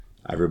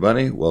Hi,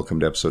 everybody. Welcome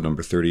to episode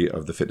number 30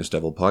 of the Fitness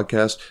Devil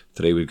podcast.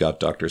 Today, we've got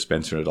Dr.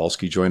 Spencer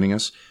Nadolsky joining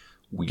us.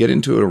 We get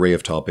into an array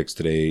of topics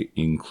today,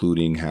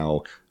 including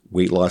how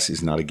weight loss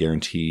is not a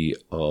guarantee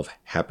of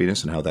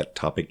happiness and how that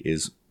topic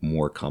is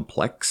more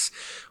complex.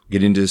 We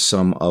get into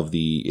some of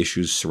the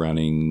issues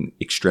surrounding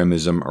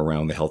extremism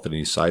around the health at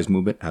any size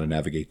movement, how to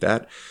navigate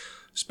that.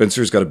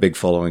 Spencer's got a big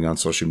following on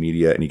social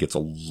media, and he gets a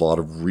lot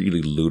of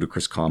really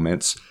ludicrous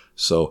comments.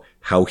 So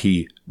how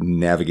he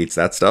navigates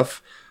that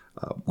stuff.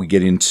 We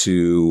get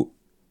into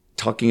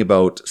talking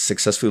about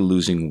successfully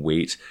losing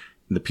weight.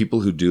 And the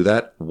people who do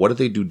that, what do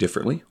they do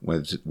differently?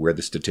 Where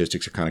the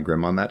statistics are kind of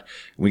grim on that.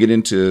 And we get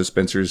into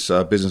Spencer's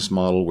business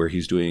model where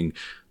he's doing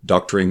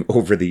doctoring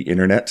over the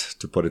internet,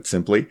 to put it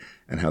simply,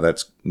 and how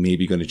that's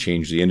maybe going to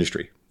change the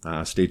industry.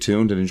 Stay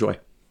tuned and enjoy.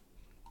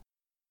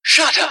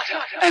 Shut up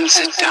and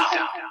sit down.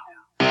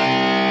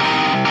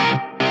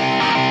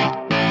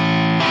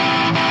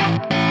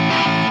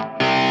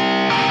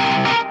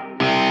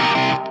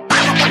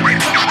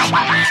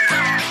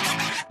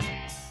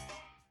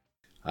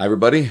 Hi,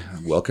 everybody.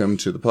 Welcome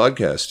to the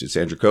podcast. It's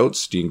Andrew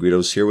Coates. Dean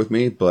Guido's here with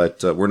me,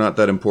 but we're not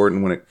that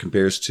important when it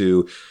compares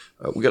to,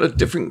 we got a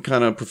different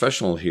kind of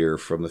professional here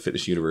from the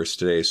fitness universe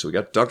today. So we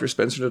got Dr.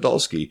 Spencer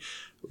Nadolsky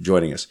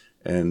joining us.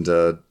 And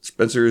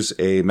Spencer's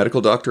a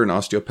medical doctor and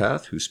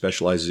osteopath who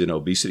specializes in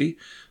obesity.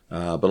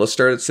 But let's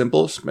start it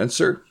simple.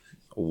 Spencer,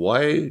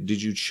 why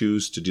did you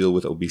choose to deal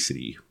with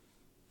obesity?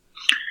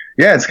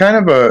 Yeah, it's kind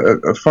of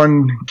a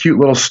fun, cute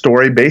little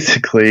story.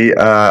 Basically,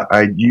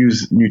 I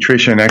used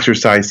nutrition and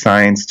exercise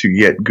science to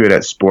get good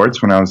at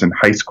sports when I was in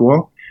high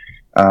school.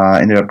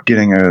 Ended up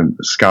getting a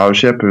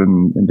scholarship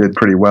and did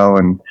pretty well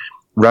in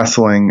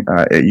wrestling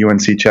at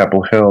UNC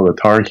Chapel Hill, the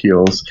Tar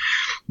Heels.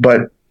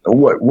 But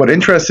what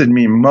interested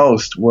me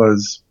most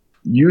was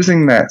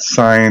using that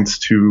science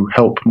to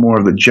help more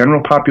of the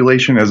general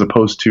population as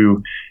opposed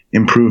to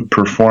improve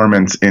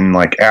performance in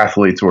like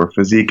athletes or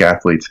physique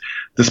athletes.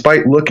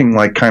 Despite looking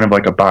like kind of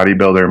like a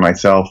bodybuilder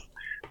myself,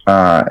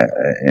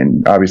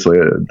 and obviously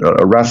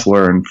a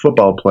wrestler and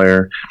football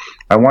player,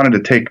 I wanted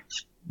to take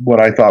what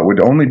I thought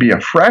would only be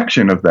a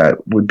fraction of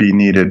that would be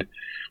needed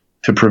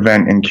to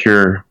prevent and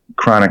cure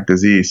chronic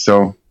disease.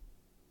 So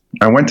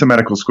I went to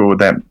medical school with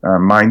that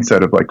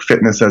mindset of like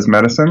fitness as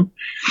medicine.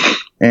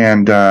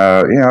 And,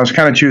 I was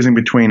kind of choosing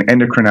between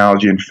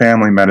endocrinology and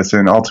family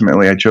medicine.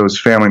 Ultimately, I chose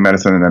family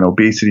medicine and then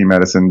obesity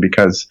medicine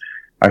because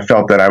I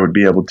felt that I would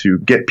be able to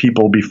get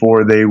people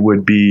before they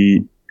would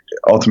be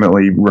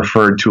ultimately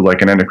referred to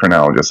like an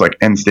endocrinologist, like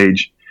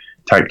end-stage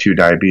type 2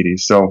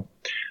 diabetes. So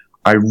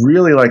I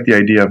really like the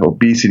idea of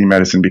obesity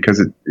medicine because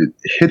it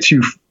hits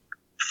you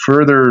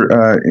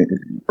further,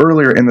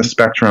 earlier in the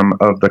spectrum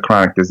of the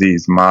chronic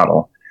disease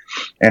model.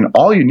 And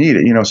all you need,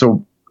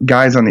 so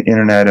guys on the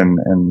internet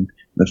and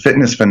the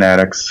fitness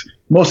fanatics,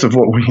 most of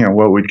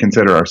what we'd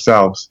consider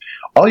ourselves,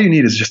 all you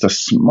need is just a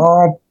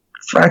small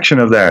fraction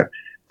of that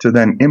to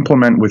then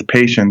implement with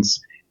patients,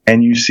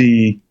 and you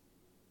see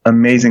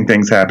amazing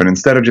things happen.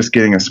 Instead of just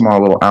getting a small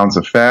little ounce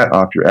of fat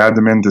off your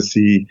abdomen to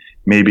see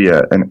maybe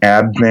an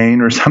ab vein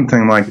or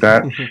something like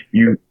that,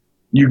 you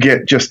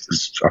get just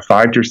a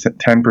 5 to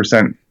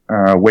 10%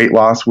 weight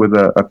loss with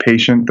a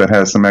patient that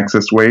has some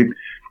excess weight,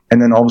 and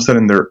then all of a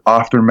sudden they're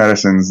off their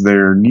medicines,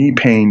 their knee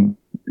pain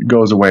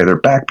goes away, their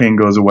back pain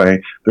goes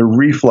away, their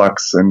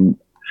reflux and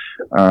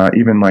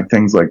even like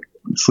things like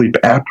sleep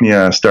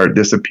apnea start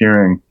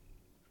disappearing.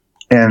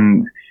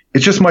 And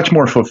it's just much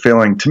more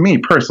fulfilling to me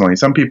personally.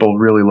 Some people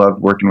really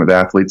love working with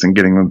athletes and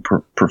getting them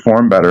to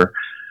perform better.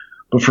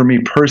 But for me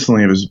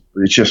personally,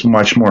 it's just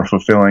much more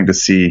fulfilling to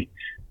see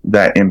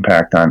that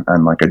impact on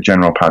like a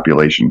general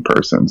population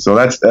person. So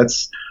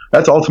that's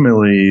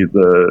ultimately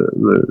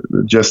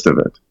the gist of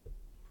it.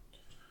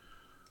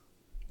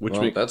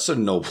 That's a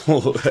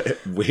noble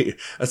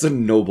that's a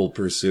noble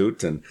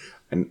pursuit, and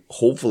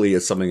hopefully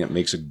it's something that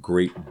makes a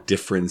great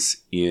difference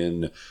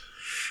in,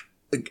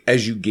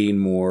 as you gain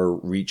more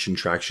reach and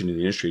traction in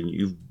the industry, and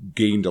you've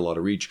gained a lot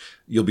of reach,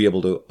 you'll be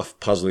able to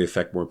positively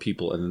affect more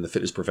people. And then the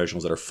fitness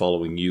professionals that are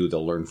following you,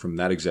 they'll learn from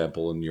that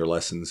example and your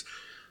lessons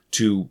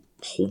to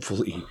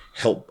hopefully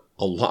help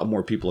a lot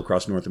more people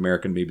across North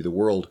America and maybe the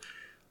world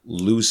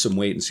lose some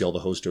weight and see all the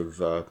host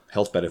of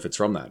health benefits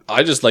from that.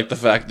 I just like the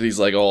fact that he's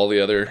like all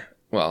the other,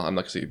 well, I'm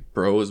not going to say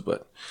bros,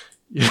 but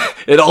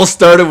it all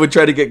started with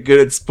trying to get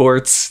good at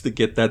sports to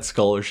get that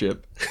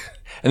scholarship.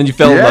 And then you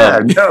fell in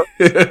love. No.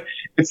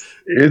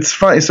 It's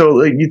funny. So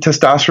like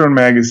Testosterone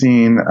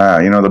Magazine,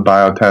 the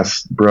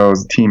Biotest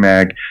Bros,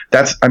 T-Mag,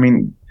 that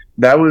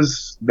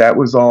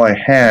was all I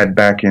had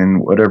back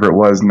in whatever it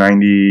was,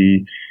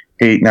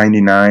 98,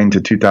 99 to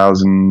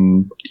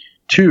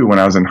 2002 when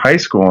I was in high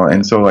school.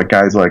 And so like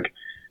guys like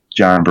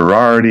John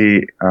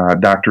Berardi,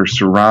 Dr.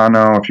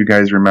 Serrano, if you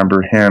guys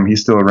remember him, he's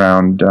still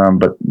around,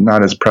 but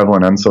not as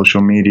prevalent on social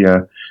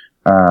media.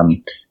 And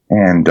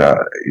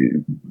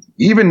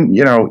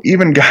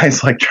even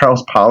guys like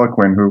Charles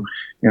Poliquin, who,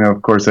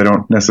 of course, I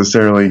don't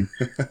necessarily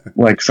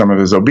like some of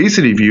his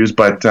obesity views,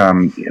 but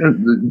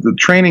the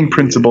training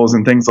principles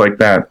and things like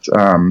that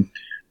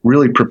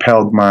really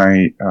propelled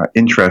my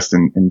interest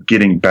in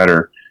getting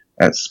better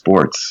at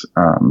sports.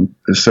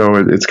 So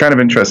it's kind of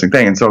an interesting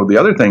thing. And so the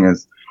other thing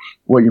is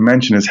what you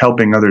mentioned is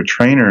helping other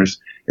trainers.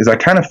 Is I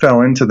kind of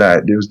fell into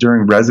that. It was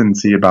during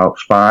residency about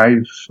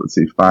 5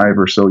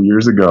 or so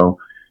years ago,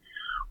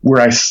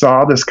 where I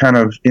saw this kind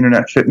of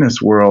internet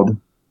fitness world,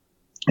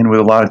 and with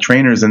a lot of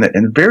trainers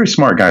and very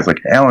smart guys like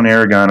Alan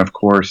Aragon, of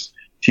course,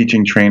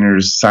 teaching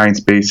trainers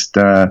science-based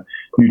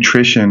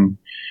nutrition.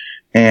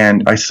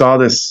 And I saw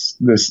this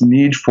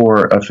need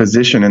for a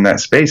physician in that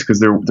space because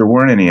there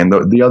weren't any, and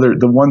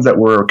the ones that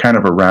were kind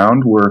of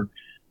around were,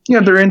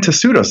 they're into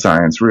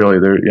pseudoscience really.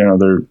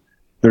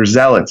 They're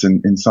zealots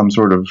in some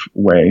sort of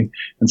way.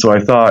 And so I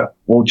thought,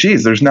 well,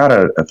 geez, there's not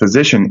a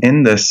physician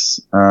in this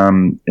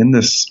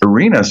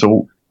arena,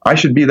 so I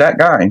should be that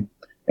guy.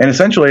 And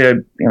essentially, I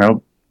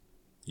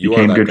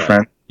became good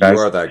friends. You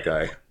are that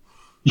guy.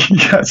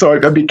 Yeah, so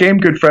I became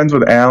good friends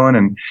with Alan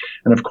and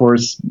of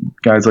course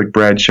guys like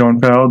Brad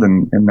Schoenfeld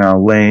and now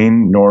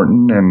Lane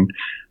Norton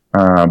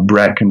and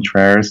Brett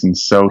Contreras and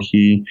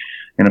Sohi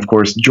and of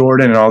course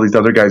Jordan and all these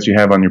other guys you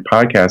have on your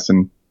podcast.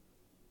 And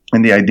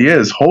the idea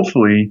is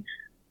hopefully,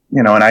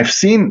 and I've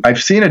seen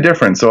a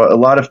difference. So a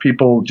lot of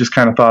people just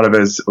kind of thought of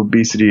as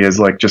obesity as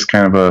like just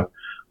kind of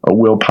a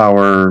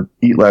willpower,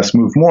 eat less,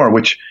 move more,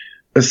 which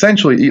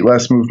essentially eat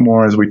less, move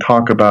more, as we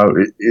talk about,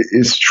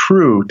 is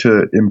true.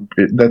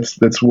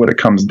 That's what it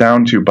comes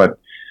down to. But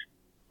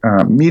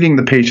meeting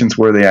the patients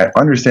where they are,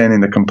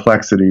 understanding the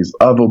complexities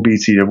of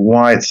obesity, of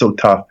why it's so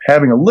tough,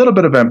 having a little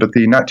bit of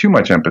empathy, not too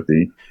much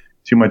empathy.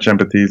 Too much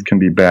empathy can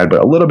be bad,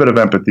 but a little bit of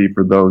empathy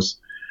for those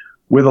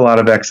with a lot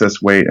of excess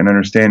weight and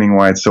understanding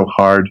why it's so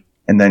hard,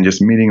 and then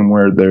just meeting them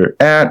where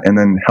they're at and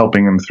then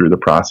helping them through the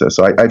process.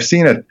 So I've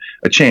seen a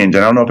change. I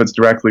don't know if it's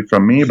directly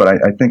from me, but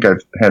I think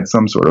I've had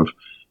some sort of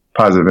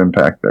positive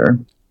impact there.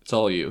 It's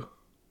all you.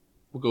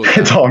 We'll go with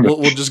it's all me.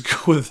 We'll just go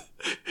with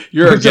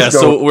you're our guest,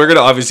 so we're gonna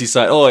obviously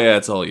side. Oh yeah,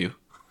 it's all you.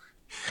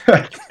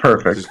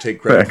 Perfect. Just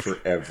take credit for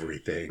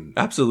everything.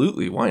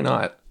 Absolutely. Why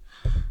not?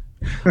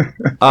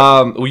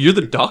 Well, you're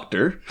the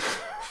doctor.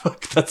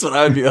 That's what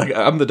I would be like.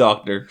 I'm the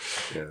doctor.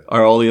 Yeah.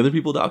 Are all the other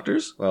people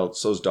doctors? Well,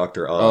 so's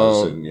Dr.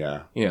 Oz, and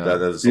yeah.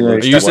 Are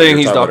you saying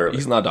he's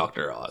not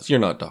Dr. Oz? You're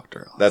not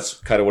Dr. Oz. That's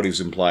kind of what he was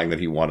implying,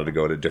 that he wanted to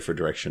go in a different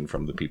direction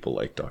from the people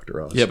like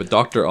Dr. Oz. Yeah, but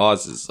Dr.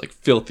 Oz is like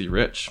filthy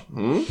rich.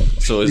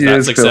 So is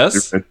that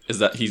success? Is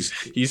that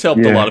he's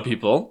helped a lot of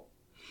people?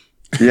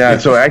 Yeah,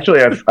 so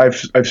actually,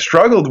 I've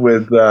struggled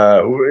with.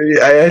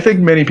 I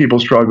think many people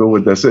struggle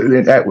with this.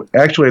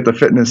 Actually, at the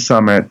fitness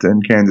summit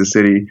in Kansas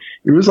City,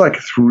 it was like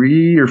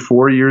 3 or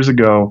 4 years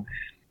ago,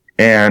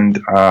 and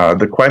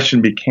the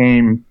question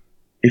became,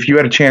 if you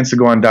had a chance to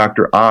go on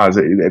Dr. Oz.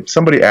 If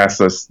somebody asked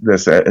us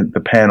this at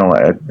the panel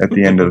at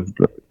the end of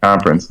the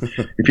conference,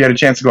 if you had a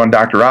chance to go on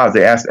Dr. Oz,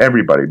 they asked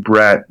everybody: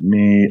 Brett,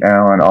 me,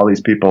 Alan, all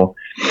these people.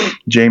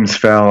 James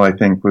Fell, I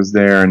think, was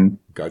there, and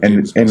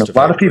a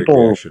lot of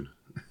people.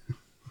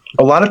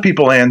 A lot of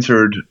people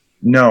answered,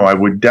 no, I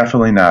would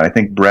definitely not. I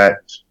think Brett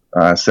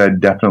said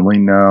definitely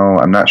no.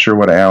 I'm not sure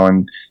what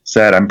Alan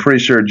said. I'm pretty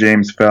sure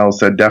James Fell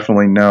said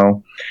definitely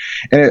no.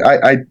 And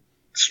I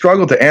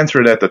struggled to answer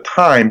it at the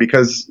time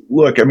because,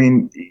 look, I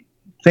mean,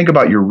 think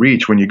about your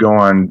reach when you go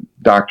on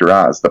Dr.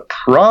 Oz. The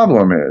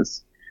problem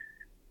is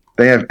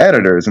they have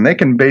editors, and they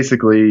can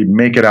basically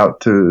make it out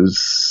to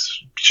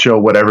show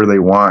whatever they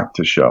want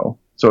to show.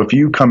 So if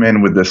you come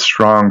in with this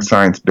strong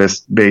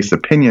science-based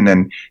opinion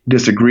and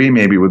disagree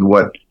maybe with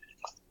what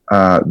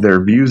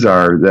their views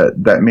are,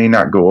 that may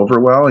not go over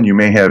well, and you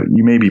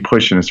may be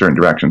pushed in a certain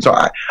direction. So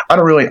I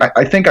don't really.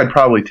 I think I'd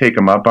probably take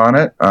them up on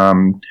it,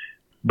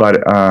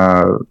 but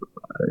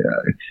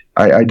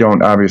I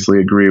don't obviously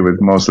agree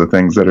with most of the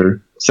things that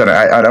are said.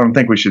 I don't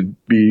think we should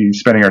be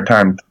spending our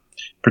time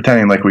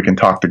pretending like we can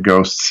talk to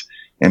ghosts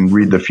and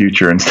read the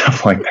future and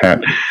stuff like that,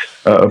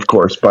 of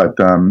course. But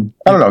I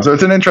don't know. So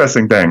it's an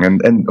interesting thing.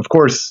 And of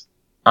course,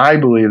 I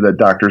believe that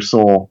Dr.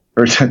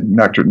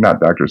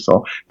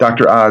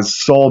 Oz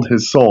sold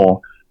his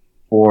soul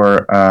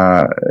for,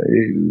 the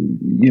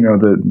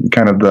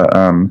kind of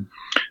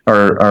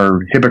our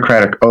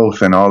Hippocratic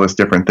oath and all this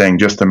different thing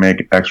just to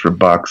make extra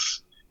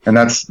bucks. And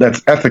that's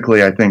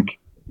ethically, I think,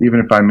 even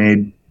if I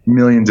made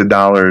millions of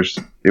dollars,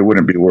 it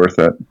wouldn't be worth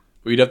it.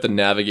 We'd have to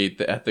navigate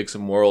the ethics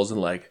and morals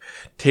and like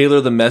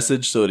tailor the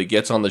message so that it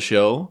gets on the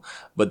show,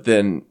 but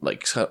then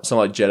like some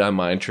like Jedi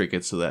mind trick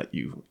it so that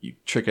you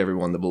trick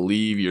everyone to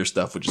believe your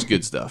stuff, which is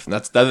good stuff. And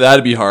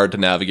that'd be hard to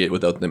navigate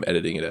without them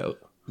editing it out.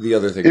 The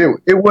other thing,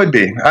 it would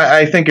be.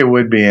 I think it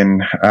would be,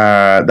 and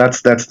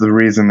that's the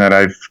reason that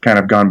I've kind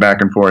of gone back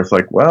and forth.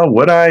 Like, well,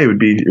 would I? It would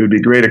be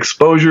great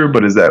exposure,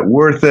 but is that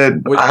worth it?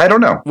 I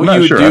don't know. What you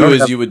would do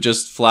is you would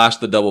just flash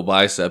the double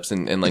biceps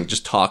and like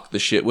just talk the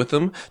shit with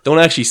them. Don't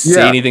actually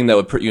say anything that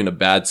would put you in a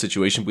bad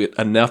situation, but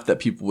enough that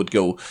people would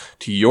go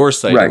to your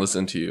site and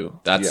listen to you.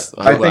 That's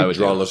what I would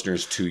draw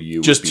listeners to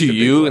you. Just to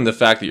you, and the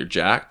fact that you're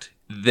jacked,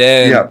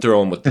 then throw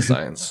them with the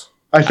science.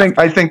 I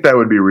think that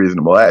would be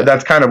reasonable.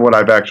 That's kind of what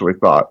I've actually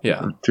thought.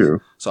 Yeah.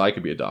 Too. So I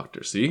could be a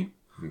doctor. See.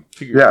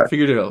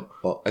 Figured it out.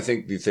 Well, I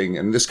think the thing,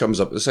 and this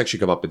actually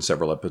come up in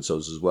several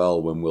episodes as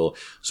well, when we'll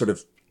sort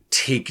of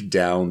take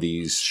down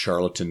these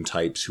charlatan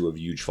types who have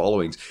huge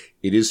followings.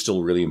 It is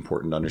still really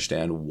important to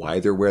understand why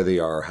they're where they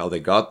are, how they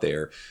got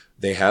there.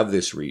 They have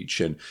this reach.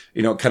 And,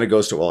 you know, it kind of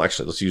goes to, well,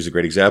 actually, let's use a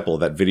great example.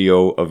 That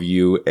video of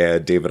you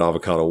and David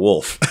Avocado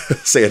Wolf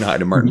saying hi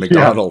to Martin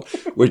McDonald,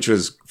 which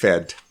was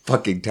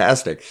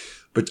fucking-tastic.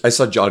 But I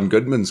saw John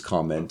Goodman's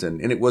comment,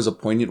 and it was a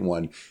poignant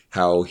one,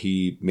 how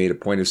he made a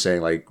point of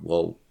saying, like,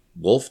 well,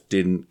 Wolf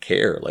didn't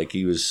care. Like,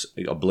 he was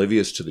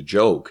oblivious to the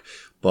joke,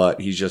 but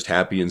he's just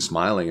happy and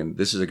smiling. And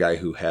this is a guy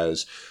who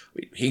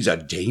he's a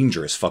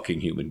dangerous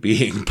fucking human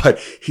being, but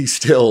he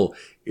still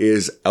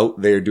is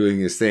out there doing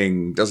his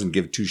thing, doesn't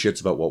give two shits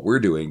about what we're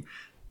doing.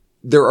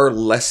 There are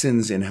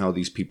lessons in how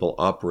these people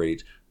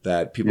operate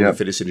that people in the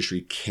fitness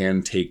industry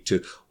can take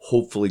to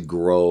hopefully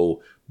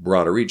grow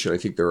broader reach. And I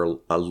think there are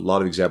a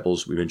lot of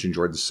examples. We mentioned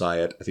Jordan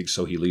Syatt. I think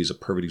Sohee Lee is a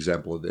perfect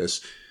example of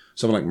this.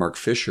 Someone like Mark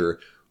Fisher,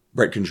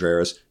 Brett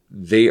Contreras,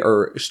 they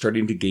are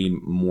starting to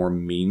gain more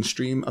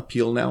mainstream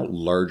appeal now,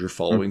 larger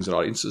followings and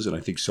audiences, and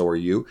I think so are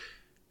you.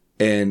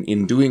 And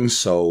in doing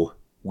so,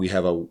 we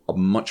have a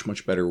much,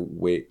 much better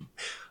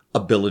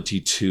ability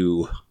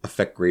to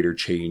affect greater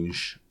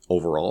change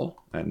overall.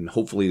 And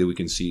hopefully that we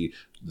can see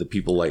the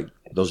people like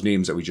those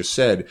names that we just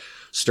said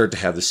start to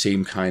have the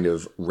same kind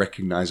of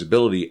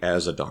recognizability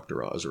as a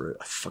Dr. Oz or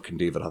a fucking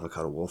David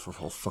Avocado Wolf of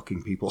all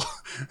fucking people.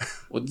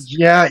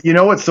 Yeah, you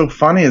know what's so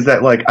funny is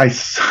that, like, I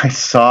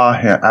saw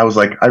him. I was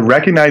like, I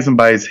recognize him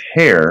by his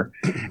hair,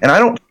 and I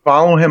don't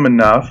follow him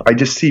enough. I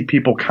just see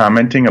people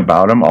commenting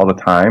about him all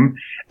the time.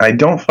 And I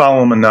don't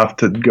follow him enough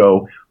to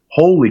go,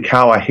 holy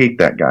cow, I hate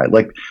that guy.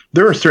 Like,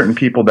 there are certain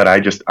people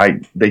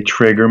that they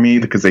trigger me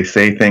because they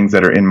say things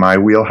that are in my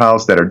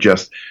wheelhouse that are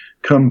just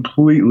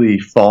completely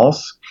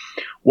false.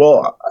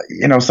 Well,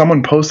 you know,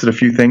 someone posted a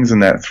few things in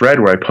that thread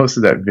where I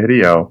posted that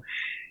video,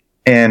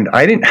 and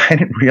I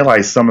didn't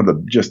realize some of the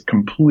just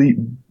complete,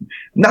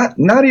 not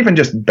even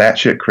just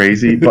batshit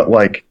crazy, but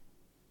like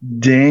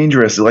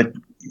dangerous, like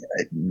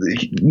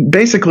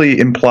basically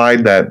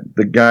implied that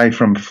the guy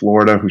from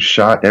Florida who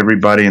shot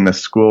everybody in the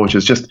school, which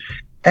is just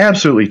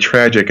absolutely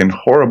tragic and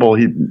horrible.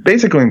 He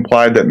basically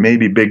implied that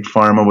maybe Big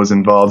Pharma was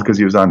involved because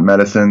he was on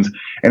medicines.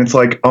 And it's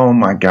like, oh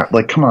my God,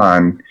 like, come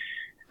on.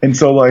 And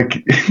so,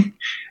 like,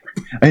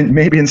 and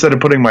maybe instead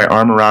of putting my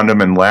arm around him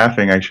and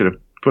laughing, I should have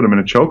put him in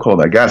a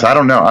chokehold, I guess. I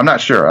don't know. I'm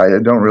not sure.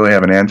 I don't really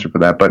have an answer for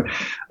that. But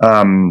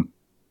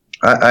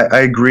I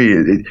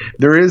agree.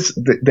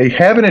 They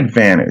have an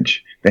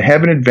advantage. They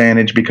have an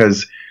advantage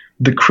because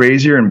the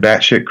crazier and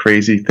batshit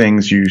crazy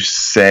things you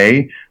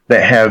say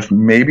that have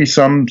maybe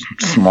some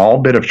small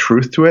bit of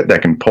truth to it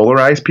that can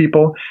polarize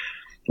people.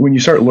 When you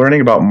start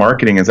learning about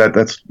marketing,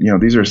 that's you know,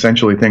 these are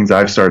essentially things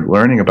I've started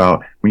learning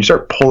about. When you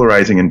start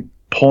polarizing and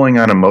pulling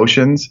on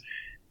emotions,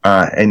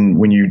 and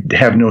when you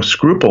have no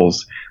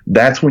scruples,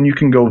 that's when you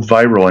can go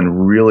viral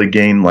and really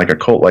gain like a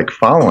cult-like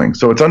following.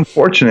 So it's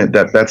unfortunate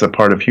that that's a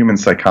part of human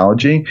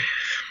psychology,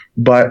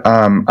 but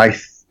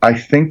I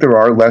think there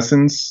are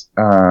lessons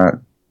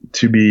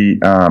to be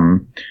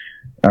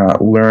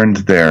learned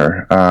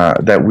there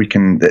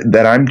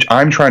that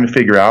I'm trying to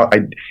figure out.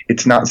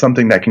 It's not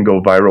something that can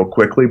go viral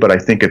quickly, but I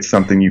think it's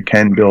something you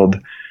can build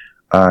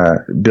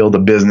a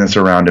business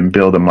around and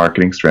build a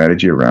marketing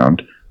strategy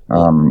around.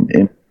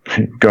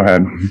 Go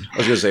ahead. I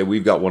was going to say,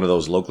 we've got one of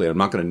those locally. I'm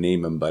not going to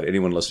name him, but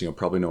anyone listening will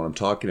probably know what I'm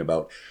talking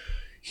about.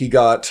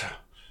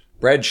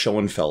 Brad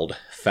Schoenfeld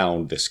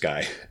found this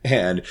guy,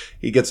 and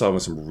he gets on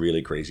with some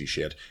really crazy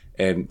shit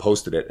and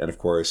posted it. And of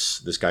course,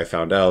 this guy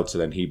found out, so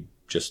then he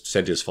just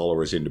sent his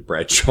followers into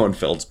Brad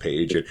Schoenfeld's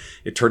page, and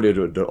it turned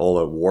into all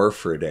a war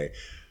for a day.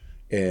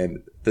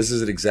 And this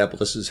is an example.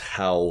 This is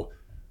how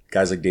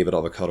guys like David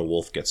Avocado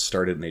Wolf get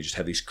started, and they just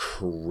have these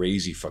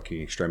crazy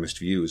fucking extremist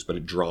views, but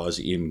it draws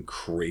in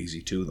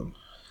crazy to them.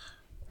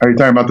 Are you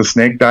talking about the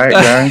snake diet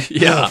guy?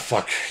 Yeah. Oh,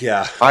 fuck.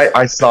 Yeah.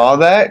 I saw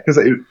that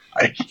because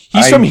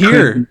he's from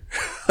here.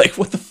 Like,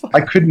 what the fuck?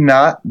 I could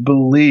not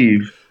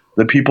believe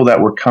the people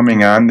that were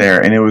coming on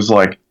there, and it was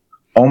like,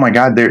 oh my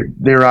God,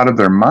 they're out of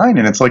their mind.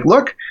 And it's like,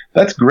 look,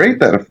 that's great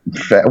that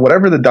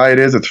whatever the diet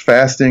is, it's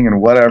fasting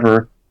and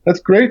whatever. That's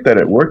great that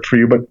it worked for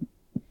you, but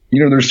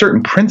you know, there's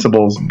certain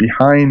principles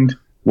behind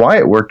why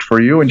it worked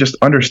for you, and just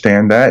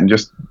understand that, and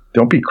just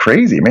don't be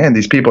crazy, man.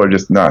 These people are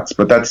just nuts.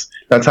 But that's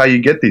how you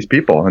get these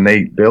people, and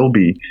they'll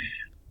be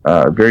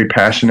very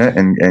passionate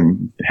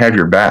and have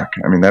your back.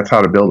 I mean, that's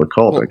how to build a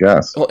cult, I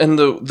guess. Well, and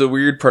the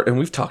weird part, and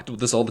we've talked about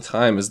this all the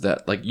time, is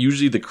that like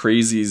usually the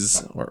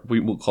crazies, or we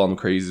will call them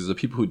crazies, the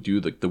people who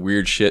do like the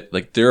weird shit,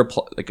 like they're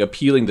like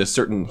appealing to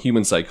certain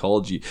human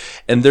psychology,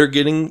 and they're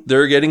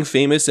getting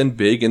famous and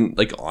big, and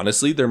like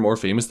honestly, they're more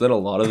famous than a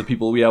lot of the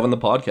people we have on the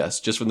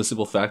podcast, just from the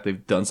simple fact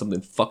they've done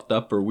something fucked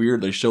up or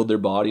weird. They showed their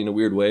body in a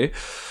weird way.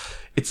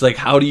 It's like,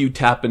 how do you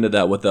tap into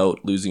that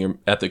without losing your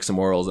ethics and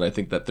morals? And I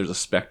think that there's a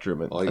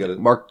spectrum. And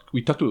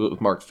we talked about it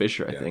with Mark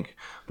Fisher, I think.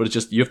 But it's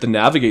just, you have to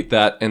navigate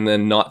that and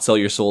then not sell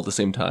your soul at the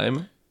same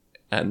time.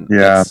 And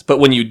Yeah. but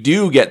when you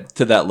do get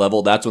to that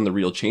level, that's when the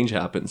real change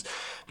happens,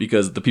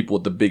 because the people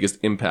with the biggest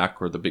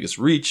impact or the biggest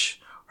reach,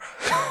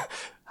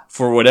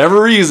 for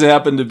whatever reason,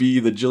 happen to be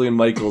the Jillian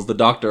Michaels, the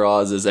Dr.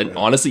 Oz's, and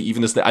honestly,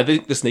 even I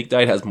think the Snake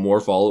Diet has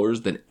more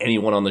followers than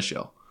anyone on the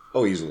show.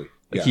 Oh, easily.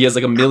 Like he has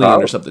like 1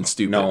 million or something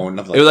stupid. No,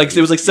 nothing it was like like that.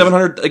 it was like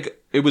 700.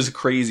 Like it was a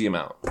crazy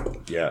amount.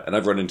 Yeah, and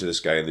I've run into this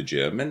guy in the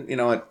gym, and you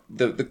know what?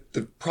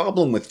 The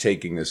problem with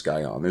taking this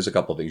guy on, there's a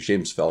couple of things.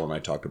 James Fell and I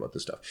talked about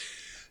this stuff.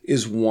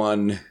 Is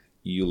one,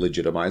 you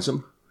legitimize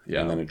him,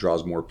 and then it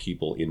draws more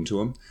people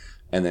into him.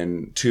 And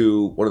then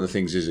two, one of the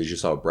things is, as you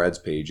saw Brad's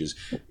page, is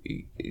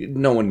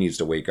no one needs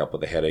to wake up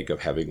with a headache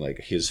of having like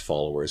his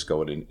followers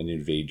go in and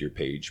invade your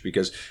page,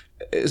 because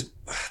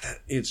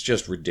it's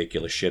just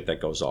ridiculous shit that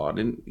goes on,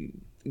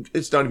 and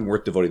it's not even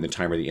worth devoting the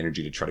time or the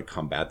energy to try to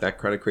combat that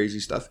kind of crazy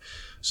stuff.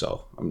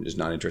 So I'm just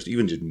not interested.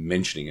 Even just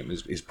mentioning him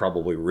is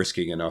probably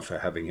risking enough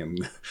of having him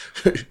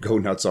go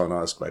nuts on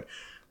us, but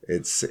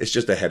it's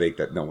just a headache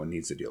that no one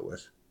needs to deal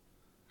with.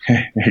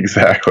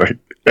 Exactly.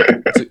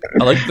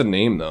 I like the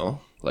name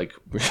though. Like,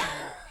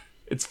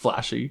 it's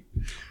flashy.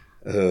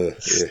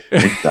 There's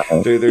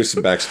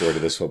some backstory to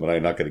this one, but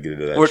I'm not going to get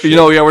into that. We're not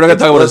going to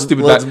talk about a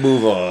stupid. Let's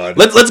move on.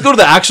 Let's go to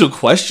the actual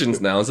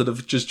questions now instead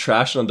of just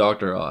trashing on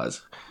Dr.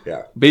 Oz.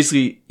 Yeah.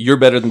 Basically, you're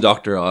better than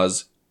Dr.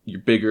 Oz. You're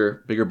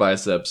bigger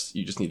biceps.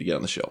 You just need to get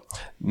on the show.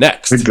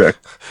 Next.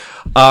 Exactly.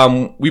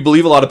 We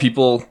believe a lot of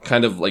people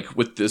kind of like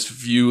with this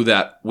view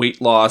that weight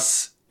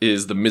loss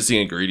is the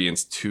missing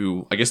ingredients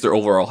to, I guess, their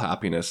overall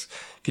happiness.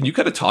 Can you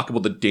kind of talk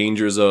about the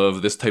dangers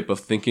of this type of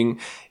thinking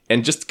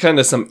and just kind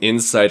of some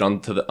insight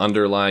onto the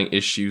underlying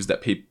issues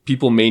that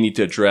people may need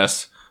to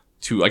address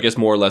to, I guess,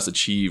 more or less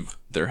achieve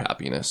their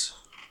happiness?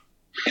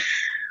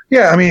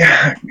 Yeah, I mean,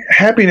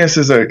 happiness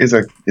is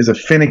a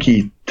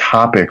finicky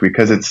topic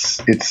because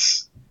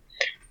it's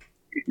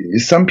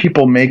some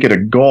people make it a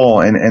goal,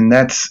 and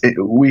that's it,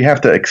 we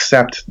have to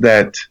accept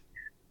that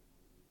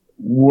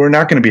we're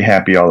not going to be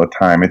happy all the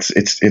time.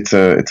 It's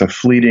a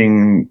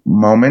fleeting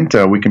moment.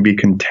 We can be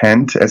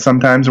content at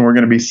sometimes, and we're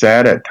going to be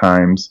sad at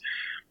times.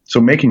 So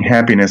making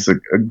happiness a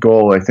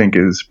goal, I think,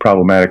 is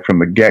problematic from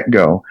the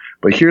get-go.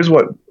 But here's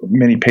what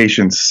many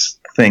patients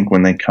think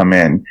when they come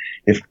in.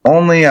 If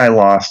only I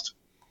lost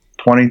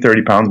 20,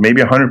 30 pounds,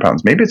 maybe 100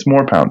 pounds, maybe it's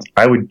more pounds,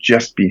 I would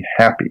just be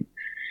happy.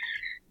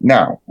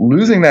 Now,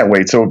 losing that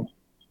weight, so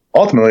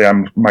ultimately,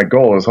 my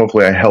goal is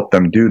hopefully I help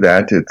them do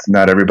that. It's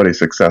not everybody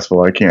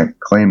successful. I can't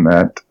claim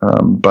that,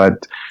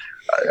 but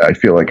I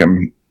feel like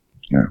I'm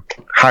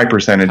higher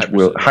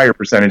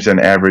percentage than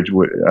average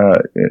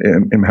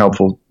am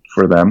helpful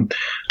for them.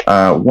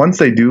 Once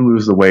they do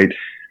lose the weight,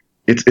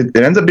 it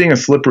ends up being a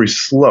slippery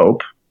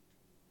slope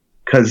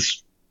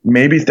because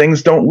maybe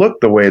things don't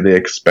look the way they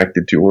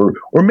expected to, or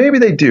maybe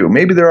they do.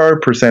 Maybe there are a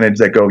percentage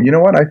that go, you know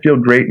what, I feel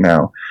great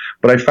now.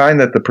 But I find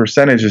that the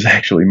percentage is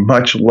actually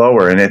much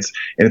lower, and it's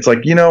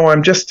like,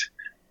 this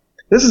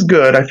is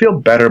good. I feel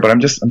better, but I'm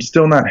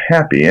still not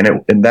happy. And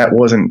that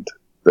wasn't,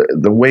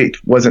 the weight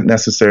wasn't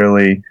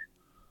necessarily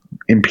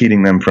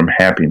impeding them from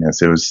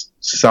happiness. It was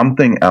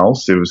something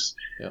else. It was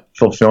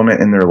fulfillment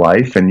in their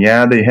life. And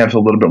they have a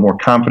little bit more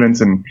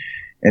confidence, and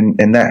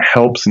that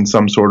helps in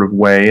some sort of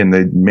way. And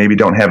they maybe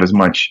don't have as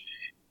much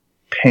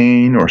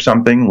pain or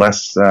something,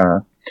 less,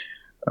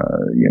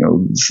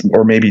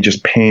 or maybe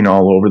just pain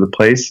all over the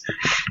place,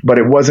 but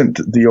it wasn't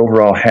the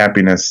overall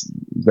happiness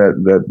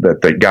that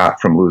they got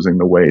from losing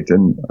the weight.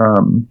 And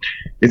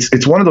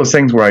it's one of those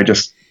things where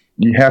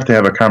you have to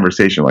have a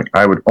conversation. Like,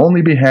 I would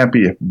only be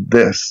happy if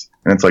this,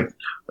 and it's like,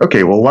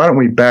 okay, well, why don't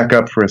we back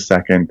up for a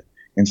second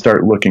and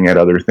start looking at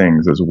other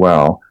things as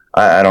well?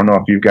 I don't know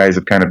if you guys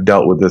have kind of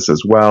dealt with this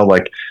as well.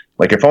 Like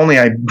if only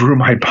I grew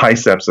my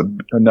biceps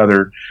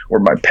another, or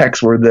my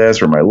pecs were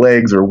this, or my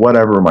legs, or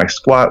whatever, or my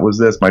squat was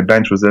this, my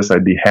bench was this,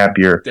 I'd be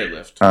happier.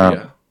 Deadlift.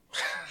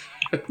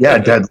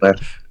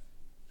 Deadlift.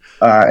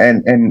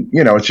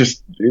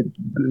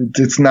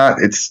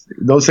 It's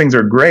those things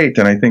are great,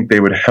 and I think they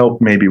would help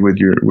maybe with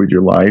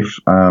your life.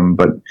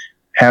 But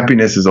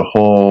happiness is a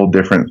whole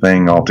different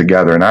thing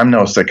altogether. And I'm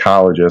no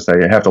psychologist.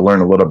 I have to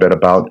learn a little bit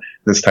about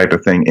this type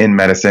of thing in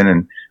medicine,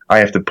 and I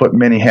have to put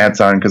many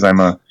hats on because I'm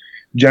a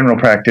general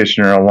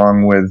practitioner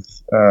along with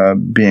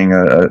being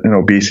an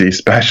obesity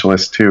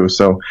specialist too.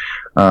 So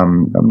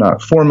I'm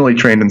not formally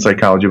trained in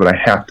psychology, but I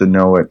have to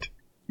know it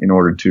in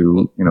order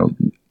to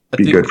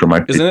be good for my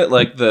people. Isn't it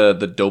like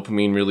the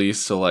dopamine release?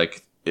 So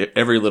like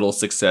every little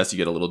success, you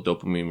get a little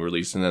dopamine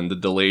release, and then the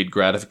delayed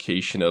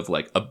gratification of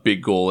like a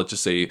big goal, let's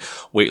just say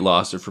weight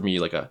loss, or for me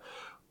like a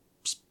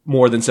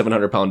more than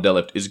 700-pound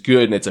deadlift is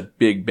good, and it's a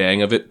big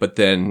bang of it, but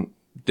then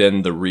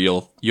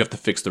you have to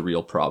fix the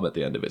real problem at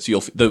the end of it. So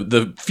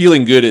the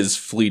feeling good is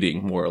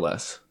fleeting, more or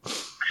less.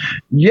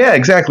 Yeah,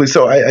 exactly.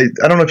 So I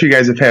don't know if you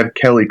guys have had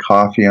Kelly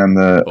Coffey on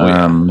the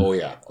on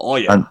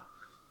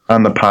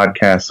the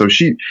podcast. So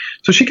she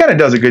kind of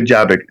does a good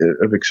job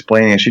of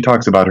explaining it. She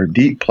talks about her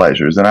deep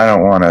pleasures, and I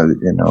don't want to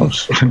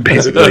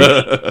basically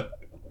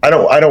I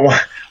don't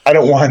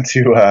want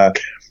to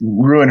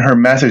ruin her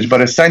message,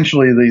 but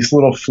essentially these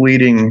little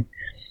fleeting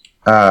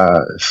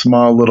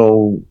small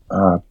little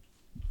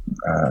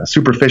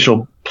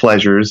superficial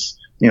pleasures,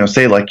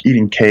 say like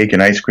eating cake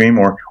and ice cream,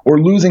 or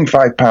losing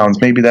 5 pounds.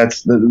 Maybe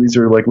these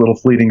are like little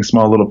fleeting,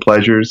 small little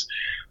pleasures,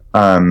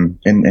 and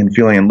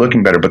feeling and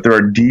looking better. But there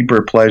are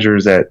deeper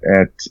pleasures at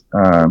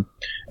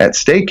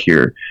stake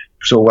here.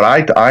 So what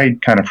I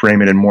kind of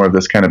frame it in more of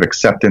this kind of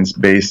acceptance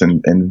based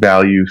and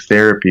value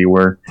therapy,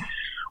 where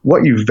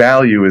what you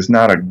value is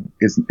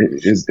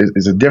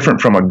a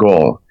different from a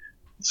goal.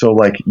 So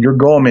like your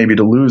goal may be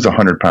to lose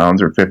 100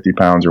 pounds or 50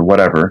 pounds or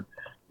whatever.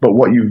 But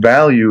what you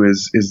value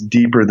is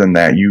deeper than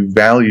that. You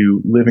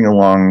value living a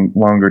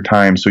longer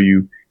time, so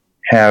you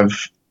have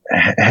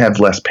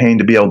less pain,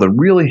 to be able to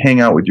really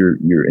hang out with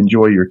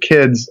enjoy your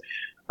kids,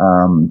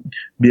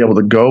 be able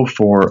to go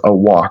for a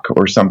walk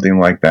or something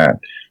like that.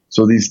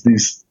 So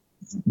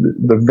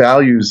the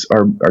values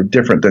are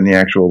different than the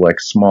actual like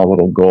small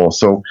little goal.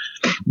 So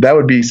that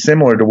would be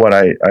similar to what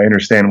I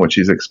understand what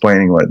she's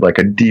explaining, like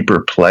a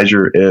deeper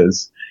pleasure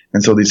is.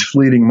 And so these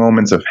fleeting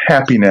moments of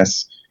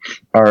happiness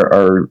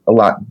are a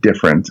lot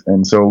different.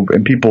 And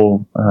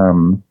people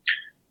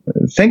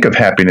think of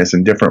happiness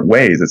in different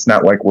ways. It's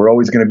not like we're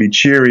always going to be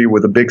cheery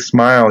with a big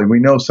smile. We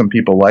know some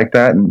people like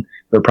that, and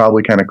they're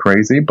probably kind of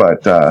crazy,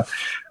 but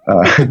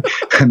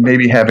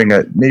maybe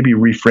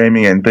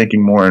reframing it and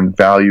thinking more in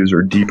values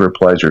or deeper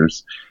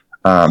pleasures,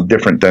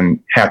 different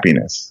than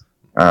happiness,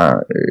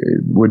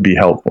 would be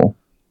helpful.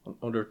 I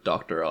wonder if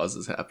Dr. Oz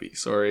is happy.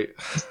 Sorry.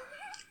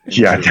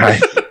 Yeah.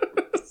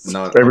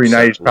 Not every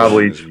night he's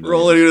probably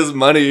rolling in his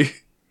money.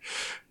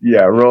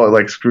 Yeah, roll it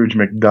like Scrooge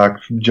McDuck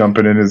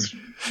jumping in his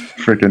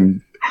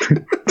freaking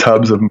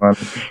tubs of money.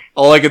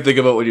 All I can think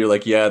about when you're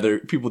like, yeah, they're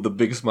people with the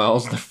big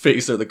smiles on their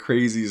face are the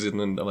crazies, and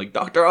then I'm like,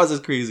 Dr. Oz is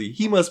crazy.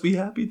 He must be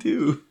happy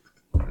too.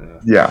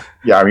 Yeah.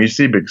 I mean, you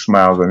see big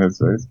smiles on his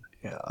face.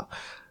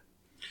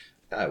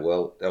 Yeah.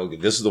 Well,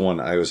 this is the one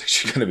I was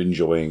actually kind of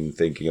enjoying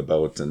thinking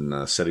about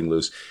and setting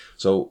loose.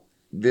 So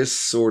this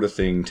sort of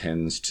thing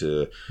tends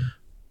to.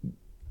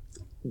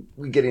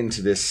 We get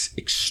into this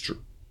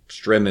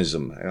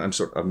extremism.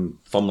 I'm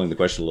fumbling the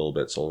question a little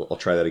bit, so I'll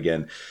try that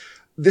again.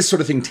 This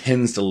sort of thing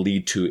tends to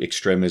lead to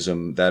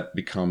extremism that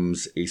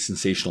becomes a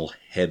sensational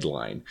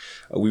headline.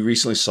 We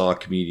recently saw a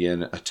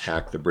comedian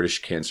attack the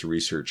British cancer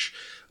research.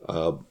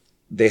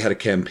 They had a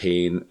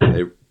campaign.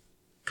 A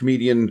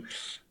comedian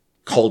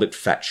called it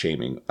fat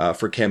shaming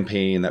for a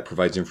campaign that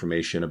provides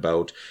information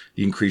about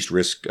the increased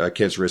risk,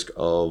 cancer risk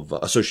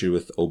associated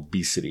with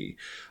obesity.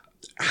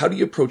 How do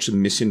you approach the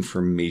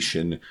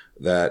misinformation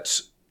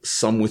that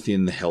some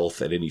within the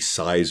health at any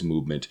size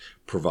movement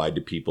provide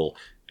to people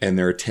and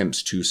their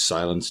attempts to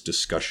silence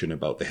discussion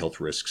about the health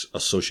risks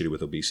associated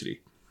with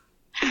obesity?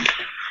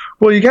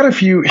 Well, you got a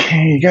few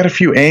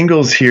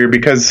angles here,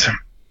 because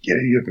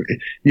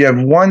you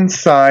have one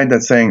side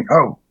that's saying,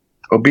 oh,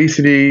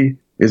 obesity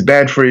is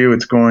bad for you.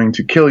 It's going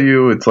to kill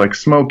you. It's like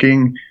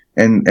smoking.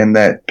 And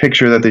that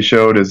picture that they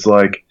showed is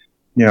like,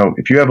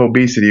 if you have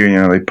obesity,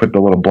 they put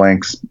the little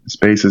blank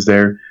spaces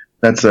there.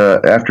 That's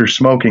after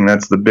smoking,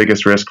 that's the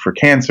biggest risk for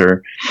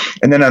cancer.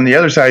 And then on the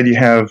other side, you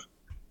have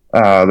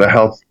the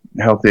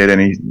healthy at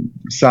any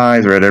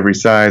size or at every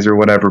size or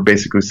whatever,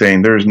 basically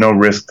saying there's no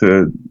risk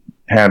to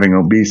having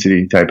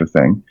obesity type of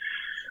thing.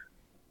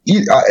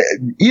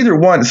 Either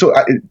one. So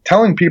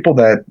telling people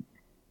that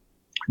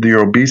your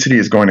obesity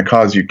is going to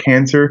cause you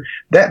cancer,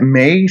 that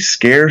may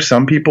scare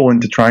some people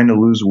into trying to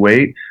lose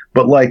weight,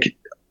 but like,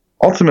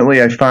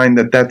 ultimately, I find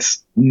that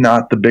that's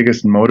not the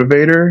biggest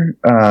motivator,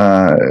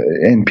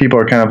 and people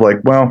are kind of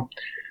like, well,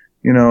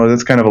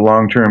 that's kind of a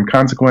long-term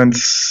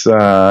consequence.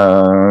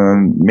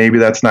 Maybe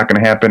that's not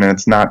going to happen, and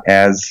it's not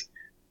as,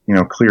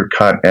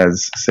 clear-cut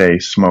as, say,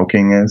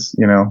 smoking is.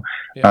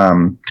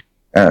 Yeah.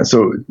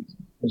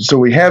 So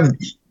we have.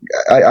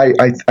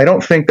 I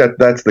don't think that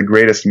that's the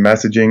greatest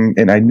messaging,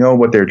 and I know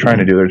what they're trying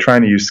to do. They're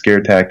trying to use scare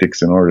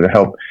tactics in order to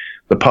help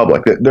the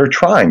public. They're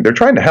trying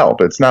to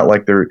help. It's not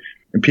like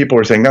and people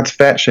are saying that's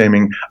fat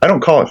shaming. I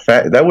don't call it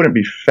fat. That wouldn't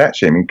be fat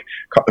shaming.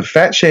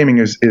 Fat shaming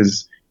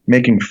is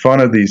making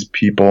fun of these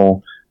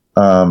people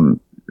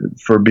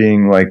for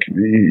being like,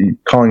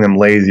 calling them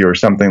lazy or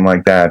something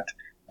like that,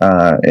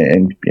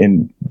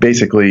 and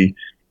basically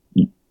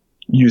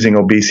using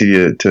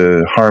obesity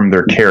to harm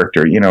their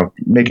character.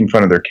 Making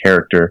fun of their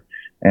character,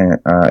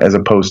 as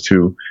opposed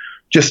to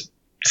just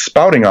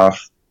spouting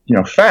off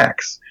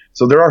facts.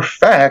 So there are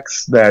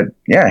facts that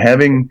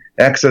having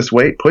excess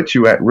weight puts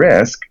you at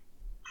risk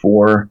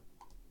for,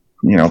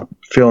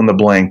 fill in the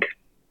blank,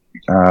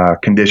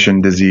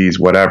 condition, disease,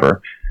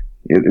 whatever.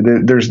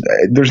 There's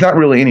not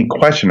really any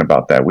question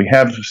about that. We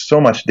have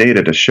so much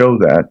data to show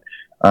that.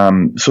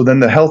 So then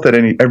the health at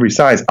every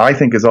size, I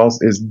think, is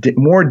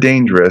more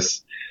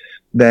dangerous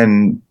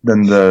than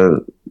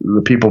the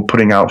people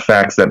putting out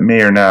facts that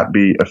may or not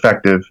be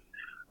effective.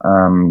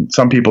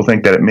 Some people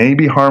think that it may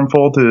be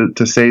harmful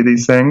to say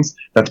these things.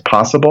 That's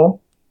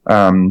possible.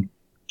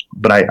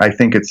 But I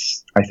think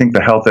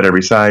the health at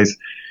every size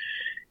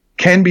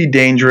can be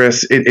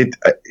dangerous.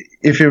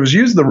 If it was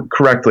used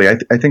correctly,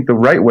 I think the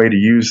right way to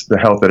use the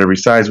health at every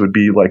size would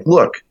be like,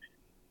 look,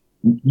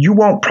 you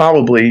won't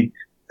probably,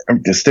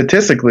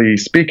 statistically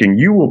speaking,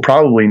 you will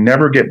probably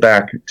never get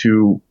back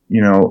to,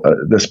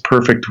 this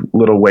perfect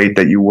little weight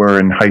that you were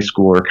in high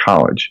school or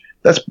college.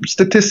 That's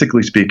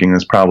statistically speaking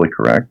is probably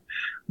correct.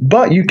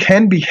 But you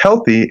can be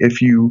healthy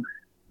if you,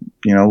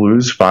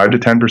 lose 5 to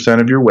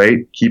 10% of your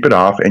weight, keep it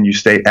off, and you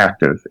stay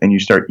active and you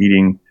start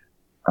eating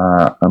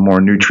a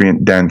more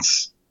nutrient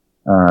dense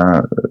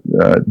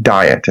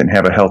diet and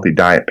have a healthy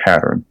diet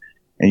pattern.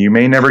 And you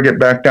may never get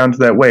back down to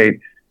that weight.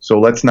 So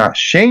let's not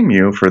shame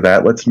you for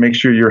that. Let's make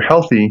sure you're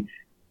healthy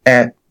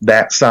at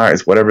that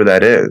size, whatever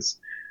that is.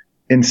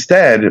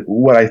 Instead,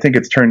 what I think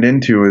it's turned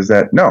into is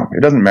that, no,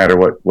 it doesn't matter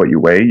what you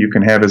weigh. You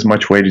can have as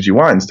much weight as you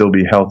want and still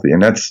be healthy.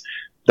 And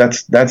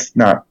that's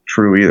not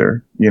true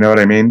either. You know what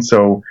I mean?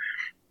 So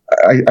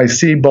I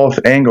see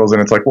both angles,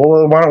 and it's like,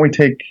 well, why don't we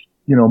take,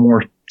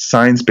 more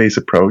science-based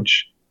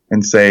approach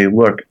and say,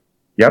 look,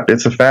 yep,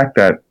 it's a fact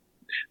that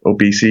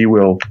obesity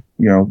will,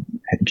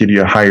 give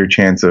you a higher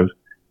chance of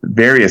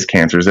various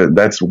cancers.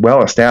 That's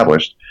well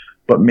established,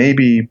 but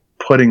maybe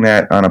putting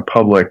that on a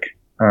public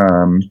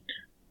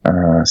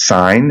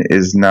sign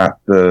is not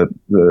the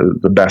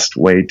best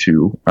way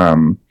to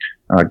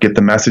get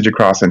the message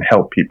across and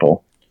help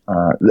people.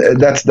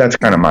 That's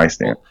kind of my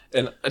stance.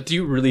 And do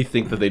you really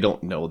think that they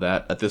don't know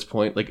that at this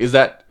point? Like, is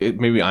that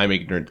maybe I'm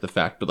ignorant to the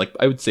fact, but like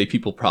I would say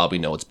people probably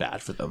know it's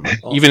bad for them,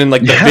 even in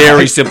like the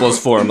very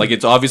simplest form. Like,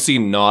 it's obviously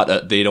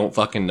not they don't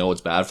fucking know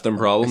it's bad for them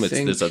problem.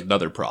 It's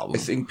another problem.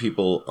 I think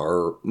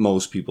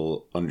most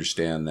people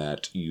understand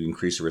that you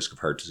increase the risk of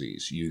heart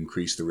disease, you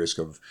increase the risk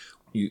of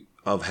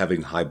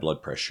having high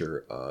blood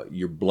pressure,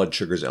 your blood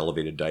sugar is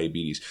elevated,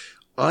 diabetes.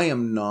 I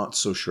am not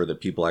so sure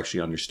that people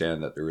actually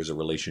understand that there is a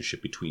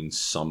relationship between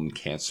some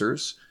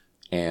cancers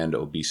and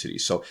obesity.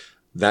 So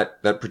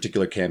that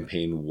particular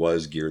campaign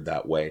was geared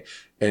that way.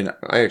 And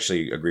I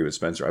actually agree with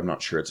Spencer. I'm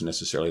not sure it's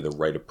necessarily the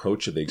right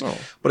approach to things. Oh.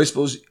 But I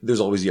suppose there's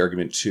always the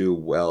argument too,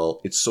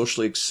 well, it's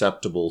socially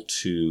acceptable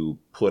to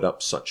put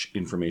up such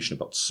information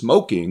about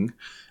smoking,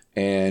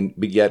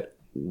 but yet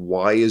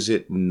why is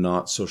it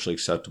not socially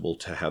acceptable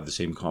to have the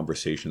same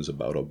conversations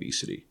about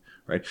obesity,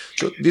 right?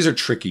 So these are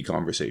tricky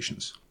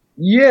conversations.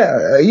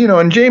 Yeah,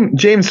 and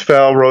James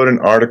Fell wrote an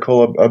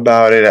article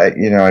about it.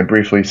 I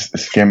briefly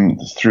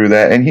skimmed through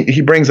that, and he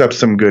brings up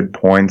some good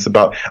points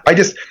about. I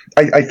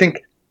think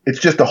it's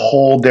just a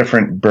whole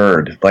different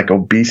bird, like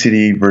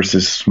obesity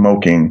versus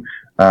smoking,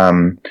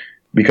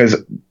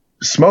 because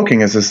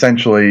smoking is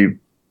essentially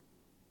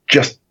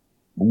just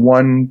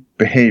one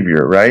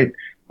behavior, right?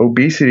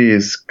 Obesity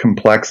is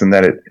complex in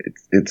that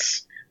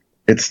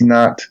it's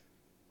not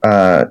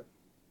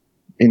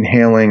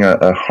inhaling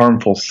a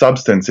harmful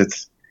substance.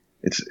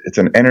 It's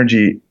an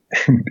energy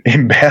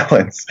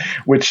imbalance,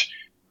 which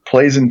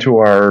plays into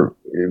our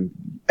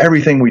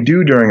everything we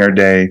do during our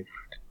day.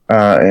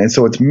 And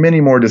so it's many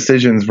more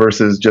decisions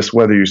versus just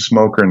whether you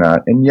smoke or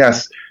not. And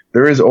yes,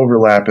 there is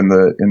overlap in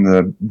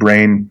the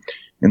brain,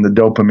 in the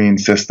dopamine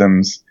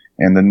systems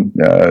and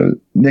the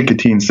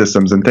nicotine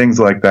systems and things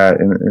like that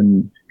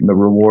in the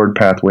reward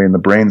pathway in the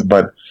brains.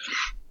 But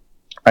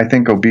I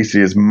think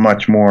obesity is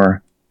much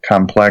more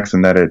complex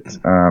in that it's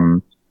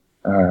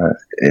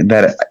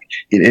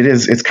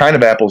kind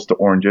of apples to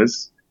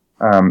oranges.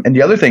 And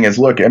the other thing is,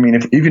 look, I mean,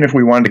 even if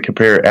we wanted to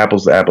compare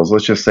apples to apples,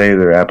 let's just say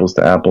they're apples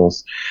to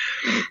apples.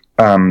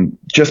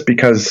 Just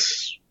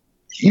because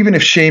even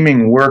if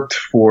shaming worked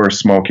for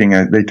smoking,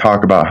 they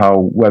talk about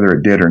whether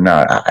it did or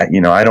not.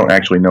 I don't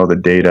actually know the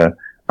data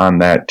on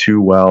that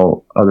too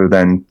well, other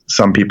than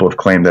some people have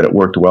claimed that it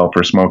worked well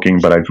for smoking,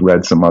 but I've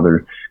read some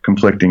other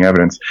conflicting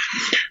evidence.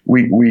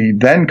 We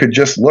then could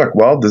just look,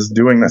 well, does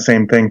doing the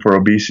same thing for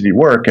obesity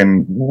work?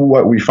 And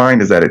what we find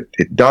is that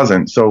it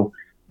doesn't. So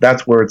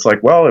that's where it's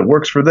like, well, it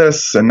works for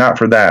this and not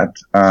for that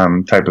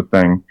type of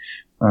thing.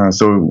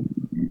 So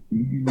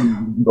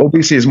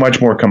obesity is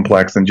much more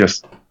complex than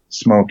just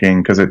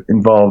smoking because it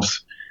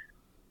involves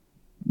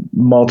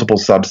multiple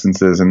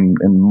substances and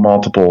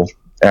multiple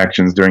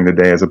actions during the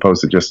day as opposed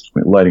to just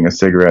lighting a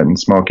cigarette and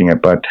smoking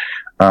it. But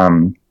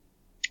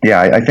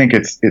I think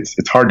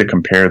it's hard to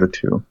compare the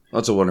two.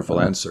 That's a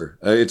wonderful answer.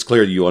 It's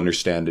clear you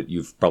understand it.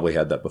 You've probably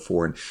had that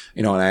before. And,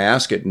 and I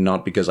ask it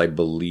not because I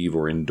believe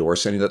or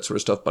endorse any of that sort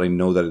of stuff, but I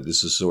know that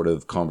this is sort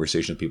of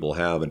conversation people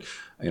have. And,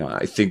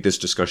 I think this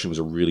discussion was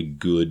a really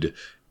good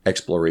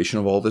exploration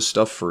of all this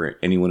stuff for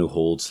anyone who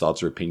holds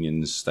thoughts or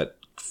opinions that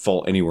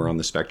fall anywhere on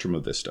the spectrum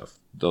of this stuff.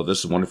 Though this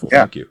is wonderful.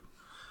 Yeah. Thank you.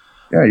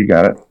 Yeah, you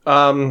got it.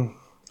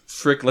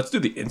 Frick, let's do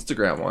the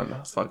Instagram one.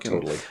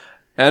 Totally.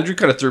 Andrew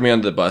kind of threw me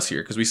under the bus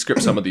here because we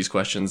script some of these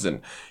questions,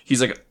 and he's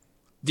like,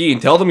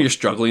 Dean, tell them you're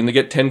struggling to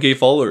get 10K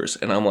followers.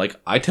 And I'm like,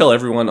 I tell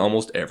everyone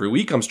almost every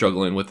week I'm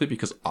struggling with it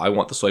because I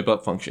want the swipe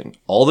up function.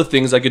 All the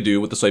things I could do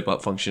with the swipe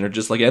up function are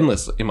just like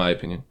endless, in my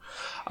opinion.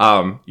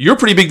 You're a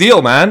pretty big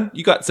deal, man.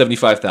 You got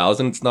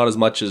 75,000. It's not as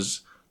much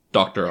as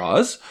Dr.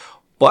 Oz,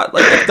 but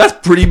like that's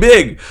pretty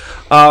big.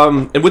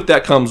 And with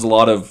that comes a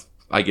lot of,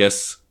 I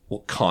guess,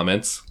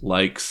 comments,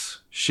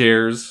 likes,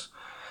 shares.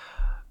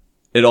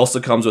 It also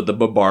comes with the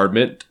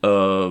bombardment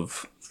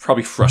of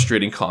probably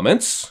frustrating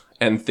comments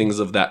and things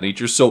of that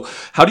nature. So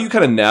how do you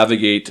kind of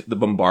navigate the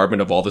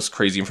bombardment of all this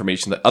crazy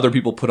information that other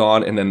people put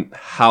on, and then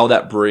how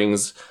that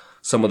brings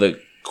some of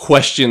the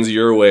questions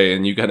your way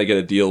and you kind of get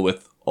to deal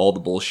with all the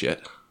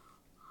bullshit?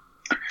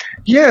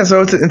 Yeah,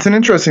 so it's an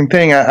interesting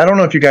thing. I don't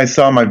know if you guys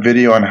saw my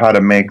video on how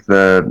to make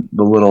the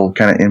little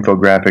kind of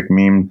infographic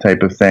meme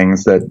type of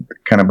things that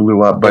kind of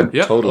blew up. But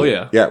Yeah. Totally.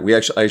 Oh, yeah.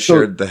 Yeah, I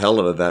shared the hell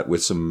out of that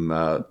with some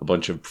a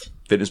bunch of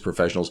fitness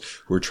professionals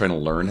who were trying to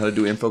learn how to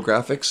do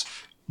infographics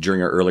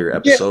during our earlier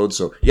episodes.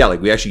 So yeah,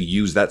 like we actually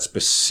use that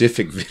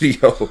specific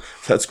video.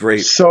 That's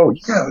great. So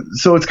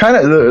it's kind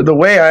of the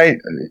way I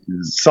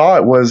saw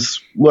it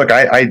was, look,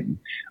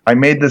 I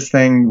made this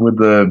thing with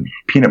the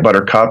peanut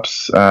butter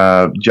cups,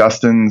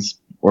 Justin's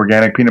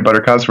organic peanut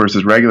butter cups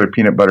versus regular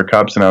peanut butter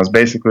cups. And I was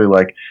basically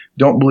like,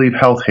 don't believe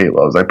health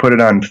halos. I put it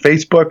on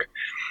Facebook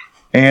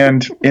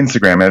and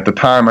Instagram. And at the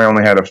time, I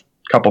only had a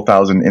couple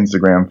thousand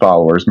Instagram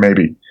followers,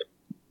 maybe,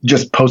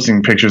 just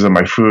posting pictures of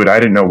my food. I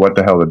didn't know what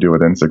the hell to do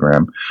with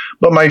Instagram.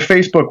 But my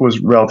Facebook was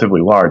relatively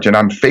large. And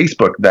on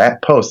Facebook,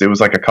 that post, it was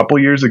like a couple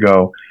years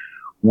ago,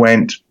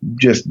 went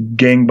just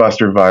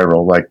gangbuster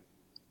viral, like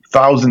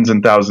thousands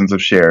and thousands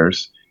of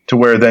shares, to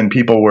where then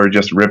people were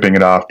just ripping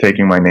it off,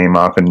 taking my name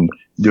off and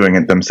doing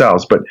it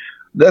themselves. But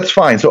that's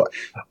fine. So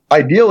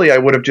ideally, I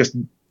would have just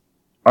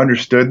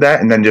understood that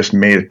and then just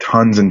made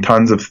tons and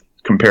tons of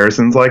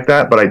comparisons like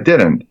that, but I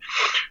didn't.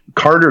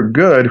 Carter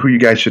Good, who you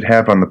guys should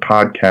have on the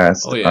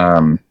podcast,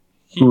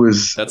 who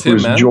is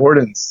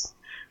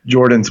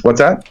Jordan's, what's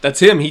that? That's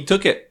him. He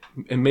took it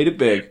and made it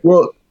big.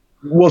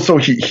 Well, so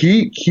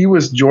he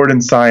was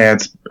Jordan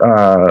Science.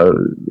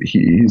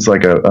 He's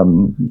like a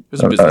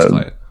business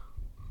client.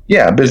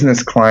 Yeah, a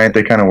business client.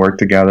 They kind of work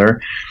together.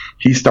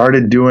 He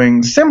started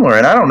doing similar,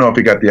 and I don't know if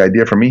he got the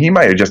idea from me. He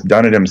might have just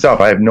done it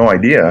himself. I have no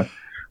idea.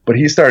 But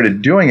he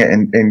started doing it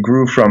and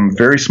grew from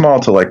very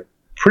small to like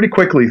pretty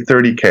quickly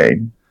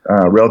 30K,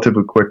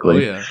 relatively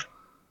quickly. Oh, yeah.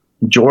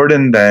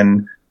 Jordan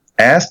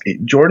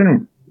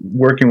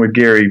working with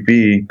Gary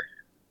Vee,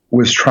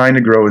 was trying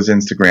to grow his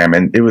Instagram.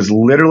 And it was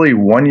literally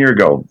 1 year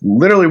ago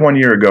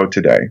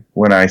today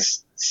when I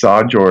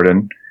saw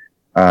Jordan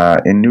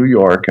in New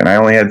York, and I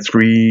only had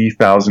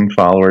 3,000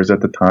 followers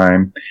at the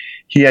time.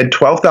 He had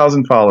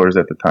 12,000 followers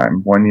at the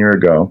time, 1 year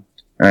ago.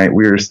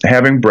 We were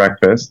having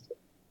breakfast,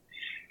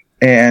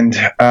 and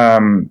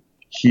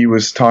he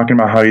was talking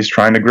about how he's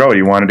trying to grow it.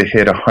 He wanted to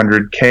hit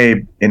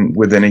 100K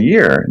within a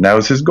year, and that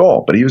was his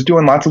goal. But he was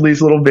doing lots of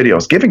these little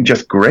videos, giving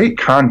just great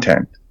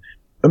content.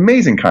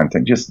 Amazing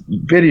content, just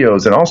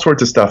videos and all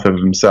sorts of stuff of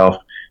himself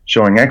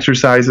showing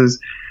exercises.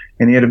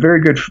 And he had a very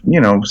good,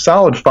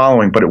 solid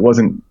following, but it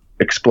wasn't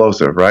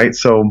explosive, right?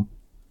 So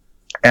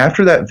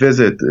after that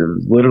visit,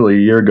 literally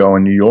a year ago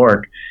in New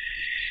York,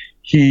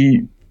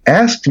 he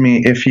asked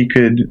me if he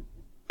could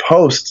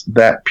post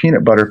that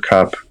peanut butter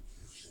cup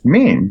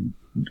meme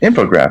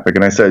infographic.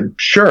 And I said,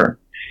 sure.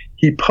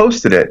 He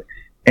posted it.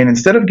 And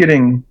instead of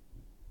getting,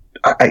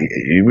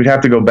 we'd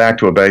have to go back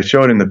to it, but I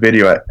showed in the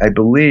video, I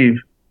believe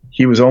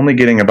he was only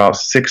getting about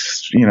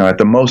at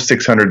the most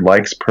 600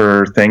 likes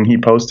per thing he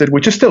posted,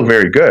 which is still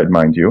very good,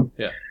 mind you.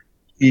 Yeah.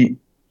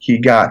 He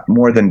got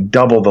more than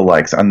double the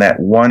likes on that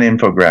one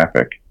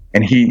infographic.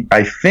 And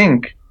I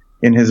think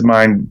in his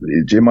mind,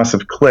 it must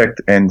have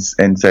clicked and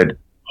said,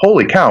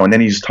 holy cow. And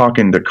then he's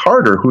talking to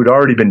Carter, who'd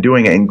already been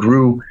doing it and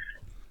grew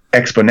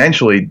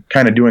exponentially,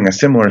 kind of doing a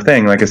similar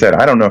thing. Like I said,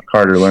 I don't know if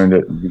Carter learned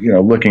it,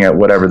 looking at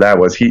whatever that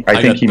was.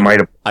 I think he might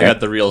have. I got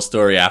the real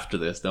story after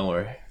this. Don't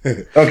worry.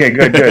 Okay,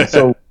 good.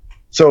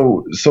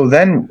 So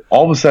then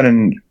all of a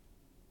sudden,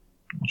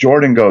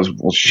 Jordan goes,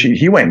 well,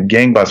 he went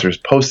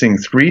gangbusters, posting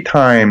three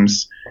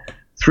times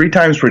per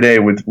day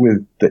with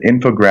the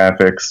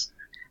infographics.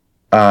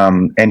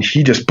 And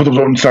he just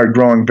started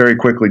growing very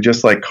quickly,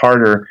 just like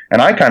Carter.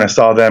 And I kind of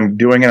saw them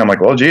doing it. I'm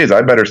like, well, geez,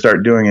 I better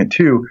start doing it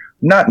too.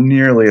 Not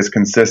nearly as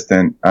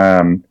consistent,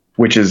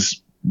 which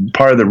is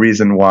part of the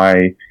reason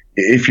why,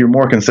 if you're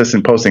more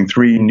consistent, posting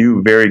 3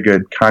 new, very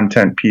good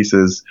content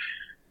pieces,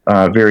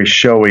 very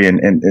showy,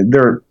 and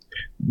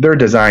their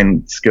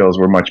design skills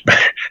were much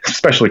better,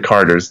 especially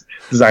Carter's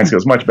design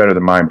skills, much better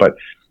than mine. But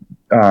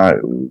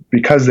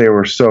because they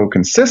were so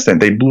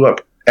consistent, they blew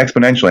up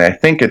exponentially. I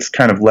think it's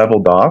kind of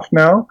leveled off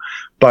now,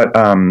 but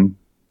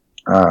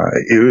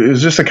it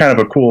was just a kind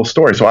of a cool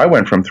story. So I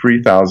went from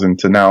 3,000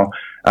 to now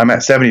I'm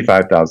at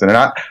 75,000.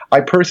 And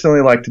I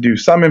personally like to do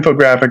some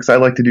infographics. I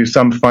like to do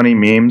some funny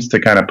memes to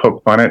kind of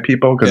poke fun at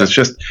people, because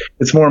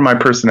it's more my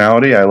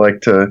personality. I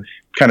like to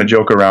kind of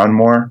joke around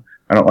more.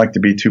 I don't like to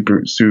be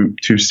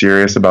too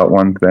serious about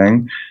one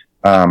thing.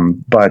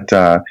 But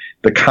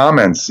the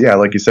comments,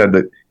 like you said,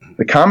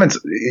 the comments,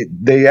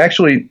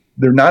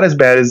 they're not as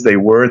bad as they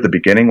were at the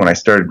beginning when I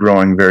started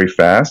growing very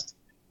fast,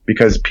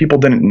 because people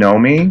didn't know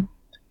me.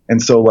 And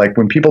so, like,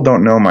 when people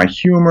don't know my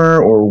humor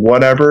or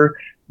whatever,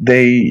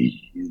 they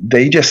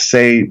just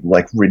say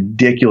like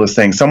ridiculous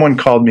things. Someone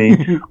called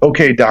me,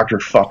 okay, Dr.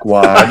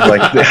 Fuckwad.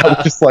 Like, I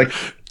was just like,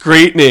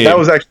 great name. That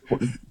was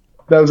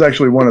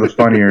actually one of the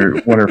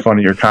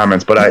funnier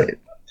comments. But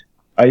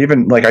I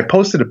even I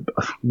posted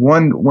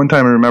one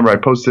time. I remember I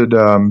posted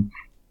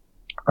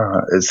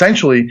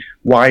essentially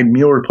why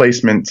meal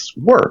replacements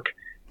work,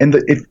 and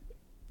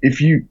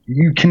if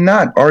you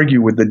cannot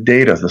argue with the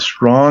data, the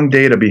strong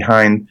data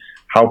behind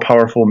how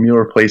powerful meal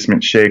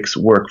replacement shakes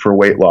work for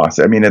weight loss.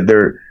 I mean,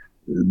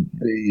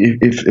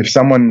 if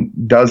someone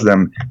does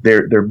them,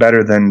 they're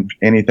better than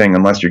anything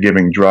unless you're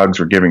giving drugs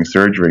or giving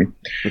surgery.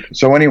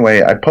 So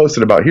anyway, I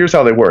posted about here's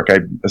how they work. I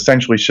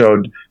essentially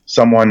showed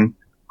someone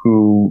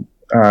who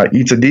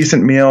eats a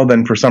decent meal,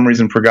 then for some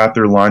reason forgot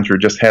their lunch or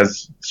just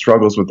has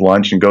struggles with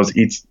lunch and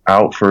eats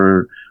out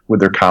with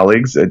their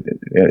colleagues at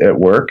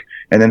work,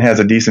 and then has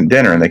a decent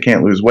dinner and they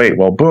can't lose weight.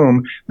 Well,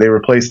 boom, they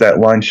replace that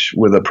lunch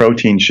with a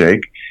protein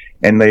shake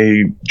and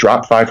they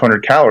drop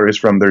 500 calories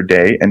from their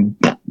day and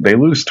they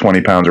lose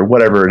 20 pounds or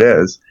whatever it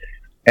is.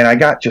 And I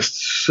got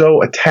just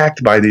so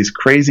attacked by these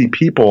crazy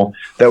people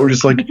that were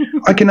just like,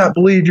 I cannot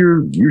believe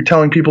you're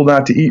telling people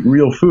not to eat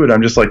real food.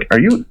 I'm just like, are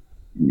you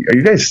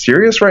guys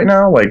serious right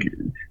now? Like,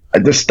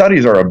 the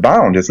studies are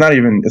abound. It's not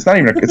even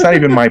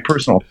my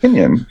personal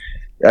opinion.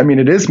 I mean,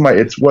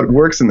 it's what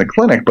works in the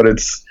clinic, but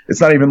it's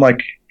not even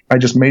like I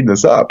just made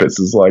this up. It's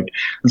just like,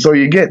 and so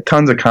you get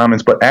tons of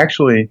comments, but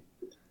actually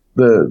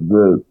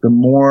the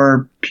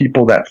more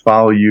people that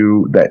follow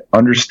you that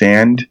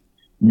understand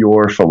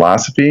your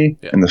philosophy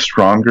and the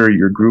stronger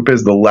your group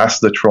is, the less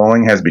the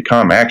trolling has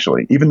become.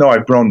 Actually, even though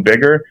I've grown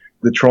bigger,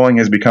 the trolling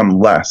has become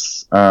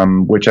less,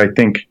 which I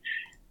think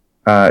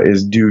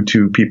is due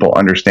to people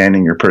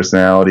understanding your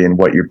personality and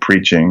what you're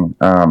preaching.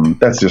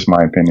 That's just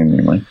my opinion,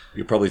 anyway.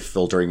 You're probably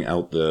filtering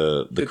out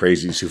the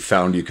crazies who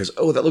found you because,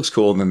 oh, that looks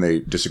cool, and then they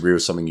disagree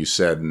with something you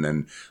said, and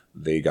then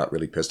they got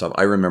really pissed off.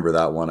 I remember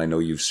that one. I know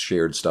you've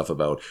shared stuff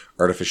about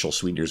artificial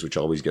sweeteners, which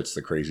always gets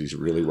the crazies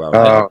really well.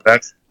 Oh,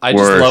 that's I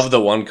worse. just love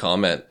the one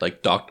comment,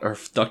 like Dr.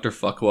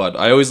 Fuckwad.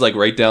 I always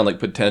write down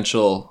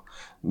potential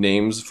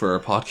names for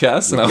our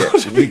podcast,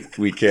 and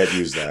we can't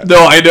use that.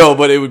 No, I know,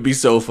 but it would be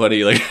so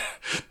funny, like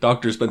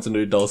Dr. Spencer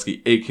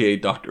Nadolski, aka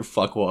Dr.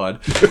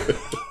 Fuckwad.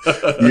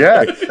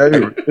 Yeah,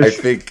 I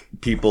think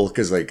people,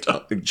 because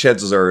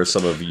chances are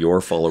some of your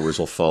followers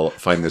will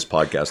find this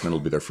podcast, and it'll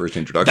be their first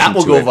introduction. That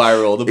will go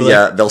viral. They'll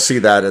be they'll see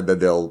that, and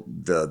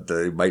then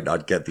they might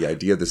not get the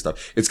idea of this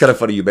stuff. It's kind of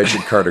funny you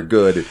mentioned Carter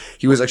Good.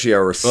 He was actually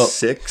our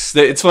sixth.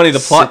 It's funny, the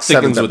plot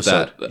thickens with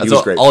episode. that. He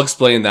was great. I'll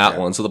explain that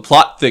one. So the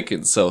plot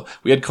thickens. So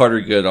we had Carter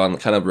Good on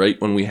kind of right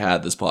when we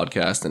had this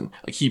podcast, and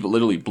he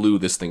literally blew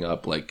this thing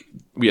up.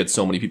 We had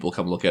so many people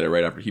come look at it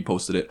right after he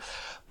posted it.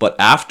 But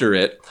after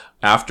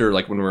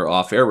when we were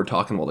off air, we're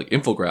talking about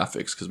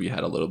infographics, because we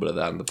had a little bit of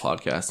that in the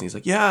podcast, and he's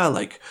like, yeah,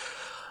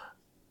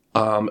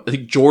 I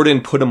think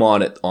Jordan put him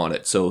on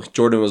it. So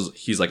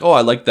he's like, oh,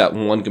 I like that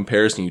one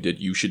comparison you did.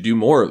 You should do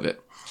more of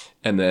it.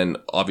 And then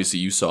obviously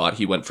you saw it.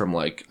 He went from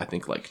I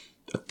think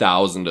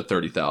 1,000 to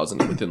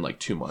 30,000 within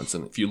 2 months.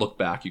 And if you look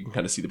back, you can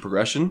kind of see the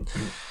progression.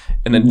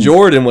 And then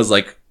Jordan was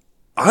like,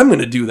 I'm going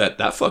to do that.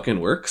 That fucking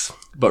works.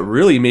 But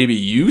really, maybe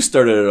you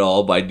started it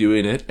all by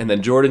doing it. And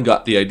then Jordan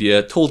got the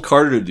idea, told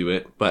Carter to do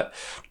it. But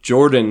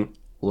Jordan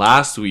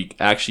last week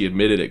actually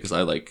admitted it, because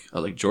I like,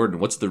 Jordan,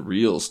 what's the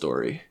real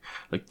story?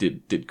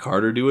 Did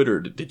Carter do it, or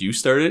did you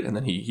start it? And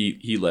then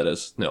he let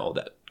us know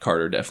that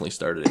Carter definitely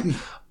started it.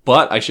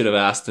 But I should have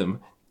asked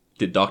him,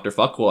 did Dr.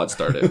 Fuckwad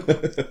start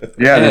it?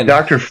 Yeah, the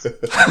Dr.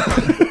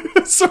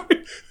 Sorry.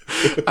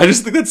 I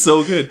just think that's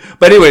so good.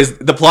 But anyways,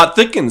 the plot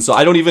thickens, so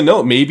I don't even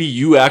know. Maybe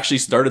you actually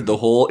started the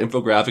whole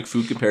infographic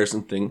food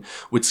comparison thing,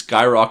 which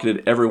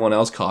skyrocketed everyone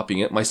else copying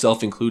it,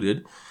 myself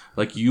included.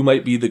 You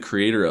might be the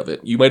creator of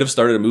it. You might have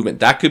started a movement.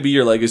 That could be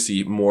your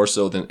legacy more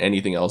so than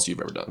anything else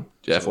you've ever done.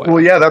 FYI. Well,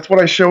 yeah, that's what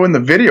I show in the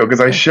video,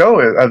 because I show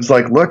it. I was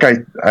like, look, I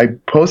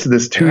posted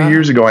this 2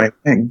 years ago, and it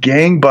went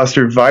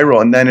gangbuster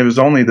viral, and then it was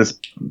only this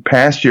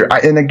past year.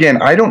 And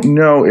again, I don't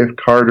know if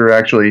Carter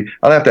actually,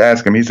 I'll have to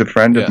ask him. He's a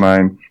friend of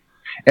mine.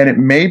 And it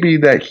may be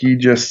that he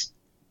just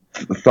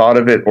thought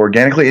of it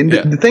organically. And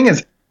the thing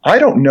is, I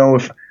don't know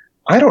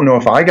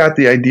if I got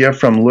the idea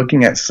from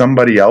looking at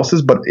somebody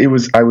else's, but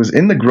I was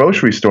in the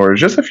grocery store.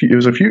 It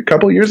was a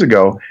couple of years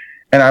ago,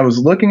 and I was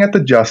looking at the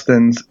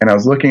Justins, and I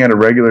was looking at a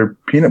regular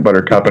peanut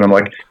butter cup, and I'm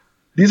like,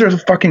 these are the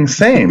fucking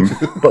same.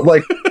 But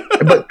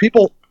but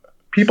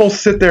people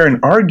sit there and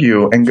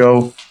argue and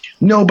go,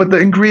 no, but the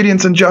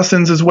ingredients in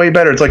Justin's is way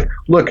better. It's like,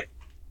 look,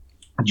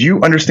 do you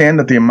understand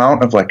that the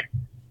amount of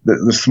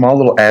the small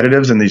little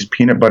additives in these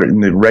peanut butter,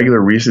 in the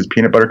regular Reese's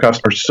peanut butter cups,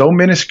 are so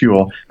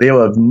minuscule, they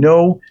will have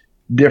no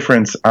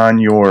difference on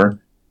your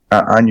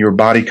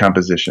body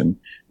composition.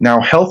 Now,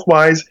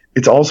 health-wise,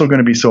 it's also going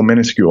to be so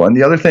minuscule. And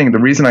the other thing, the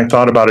reason I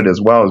thought about it as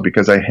well, is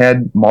because I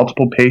had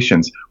multiple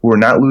patients who were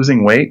not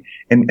losing weight,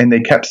 and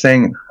they kept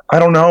saying, I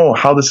don't know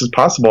how this is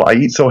possible. I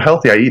eat so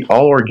healthy. I eat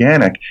all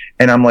organic.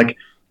 And I'm like,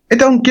 I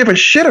don't give a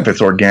shit if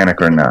it's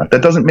organic or not.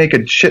 That doesn't make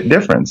a shit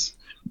difference.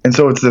 And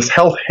so it's this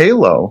health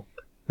halo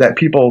that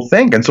people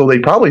think. And so they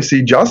probably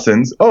see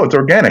Justin's, oh, it's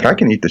organic. I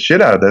can eat the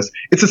shit out of this.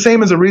 It's the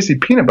same as a Reese's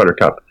peanut butter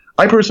cup.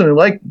 I personally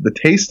like the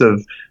taste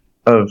of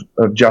of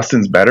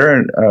Justin's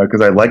better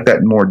because I like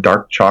that more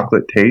dark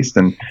chocolate taste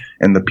and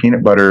the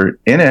peanut butter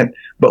in it.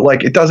 But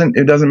like it doesn't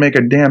make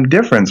a damn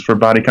difference for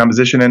body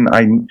composition. And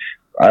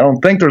I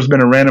don't think there's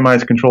been a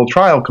randomized controlled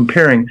trial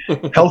comparing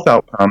health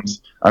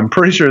outcomes. I'm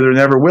pretty sure there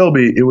never will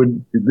be.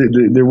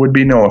 There would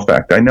be no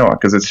effect. I know it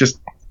because it's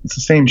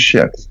the same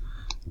shit.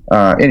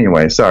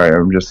 Anyway, sorry,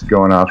 I'm just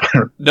going off.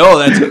 No,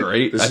 that's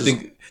great. I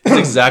think that's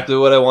exactly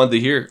what I wanted to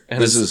hear.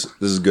 And this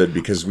is good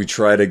because we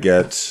try to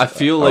get I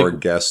feel our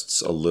like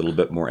guests a little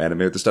bit more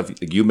animated with the stuff.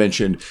 Like you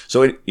mentioned,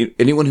 so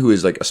anyone who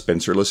is like a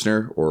Spencer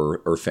listener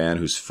or fan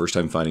who's first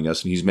time finding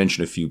us, and he's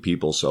mentioned a few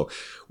people. So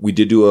we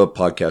did do a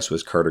podcast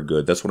with Carter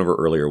Good. That's one of our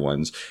earlier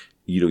ones.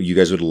 You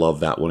guys would love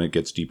that one. It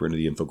gets deeper into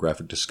the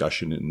infographic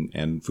discussion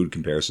and food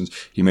comparisons.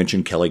 He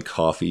mentioned Kelly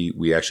Coffee.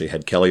 We actually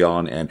had Kelly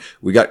on, and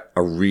we got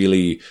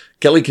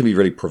Kelly can be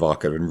really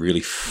provocative and really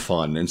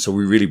fun. And so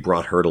we really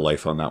brought her to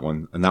life on that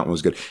one. And that one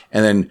was good.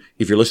 And then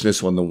if you're listening to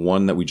this one, the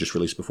one that we just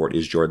released before it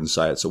is Jordan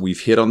Syatt. So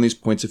we've hit on these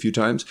points a few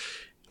times.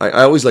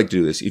 I always like to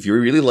do this. If you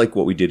really like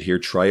what we did here,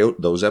 try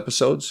out those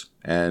episodes.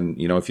 And,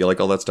 if you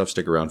like all that stuff,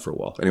 stick around for a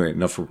while. Anyway,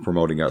 enough for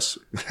promoting us.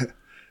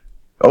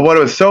 Oh, what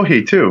about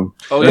Sohi too?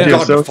 Oh yeah,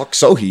 God, fuck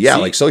Sohi. Yeah,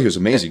 Sohi was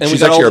amazing. And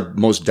she's actually our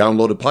most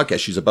downloaded podcast.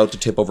 She's about to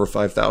tip over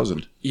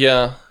 5,000.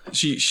 Yeah,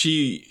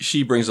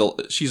 she brings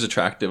she's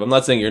attractive. I'm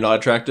not saying you're not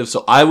attractive.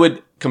 So I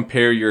would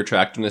compare your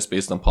attractiveness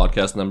based on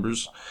podcast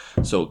numbers.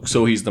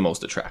 So he's the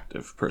most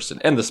attractive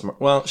person and the smart.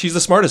 Well, she's the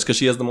smartest because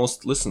she has the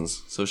most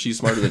listens. So she's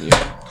smarter than you.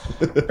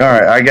 All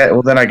right, I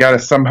gotta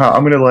somehow.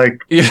 I'm gonna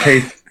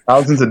pay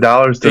thousands of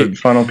dollars to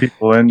funnel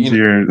people into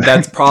your.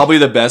 That's probably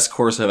the best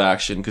course of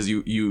action because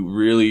you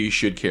really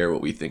should care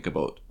what we think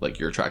about like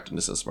your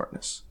attractiveness and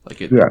smartness.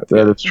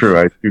 That's true.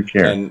 I do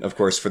care. And of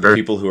course, for the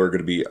people who are going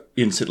to be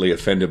instantly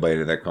offended by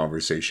any of that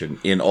conversation,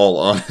 in all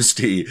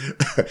honesty,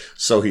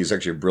 so he's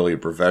actually a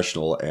brilliant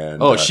professional.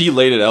 And she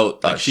laid it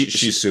out.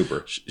 She's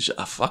super.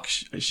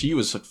 She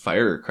was a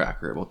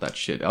firecracker about that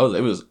shit. It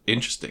was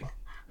interesting.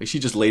 Like she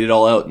just laid it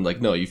all out and like,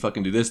 no, you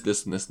fucking do this,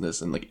 this, and this, and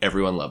this, and like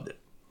everyone loved it.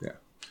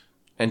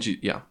 And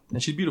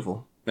she's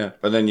beautiful. Yeah,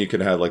 and then you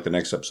can have like the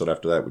next episode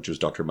after that, which was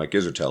Dr. Mike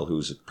Isertel,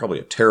 who's probably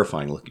a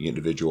terrifying looking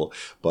individual,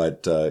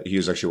 but he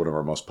was actually one of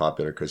our most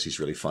popular because he's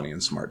really funny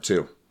and smart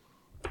too.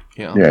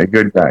 Yeah,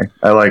 good guy.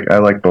 I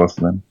like both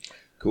of them.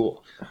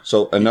 Cool.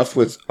 So enough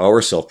with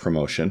our self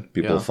promotion.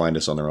 People find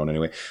us on their own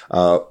anyway.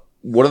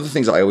 One of the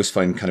things I always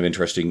find kind of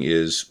interesting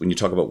is when you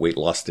talk about weight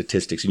loss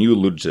statistics, and you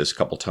alluded to this a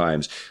couple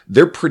times,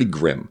 they're pretty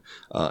grim,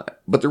 but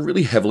they're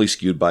really heavily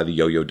skewed by the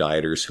yo-yo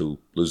dieters who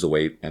lose the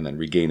weight and then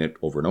regain it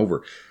over and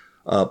over.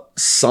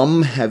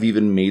 Some have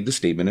even made the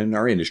statement in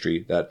our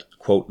industry that,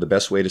 quote, the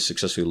best way to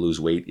successfully lose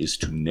weight is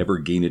to never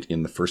gain it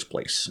in the first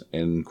place,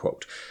 end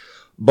quote.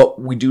 But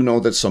we do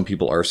know that some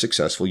people are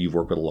successful. You've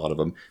worked with a lot of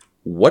them.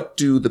 What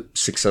do the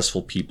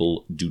successful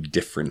people do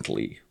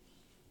differently?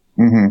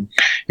 Mm-hmm.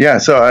 Yeah,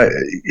 so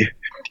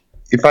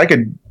if I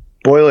could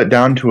boil it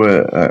down to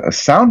a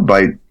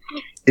soundbite,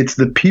 it's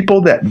the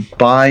people that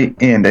buy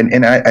in,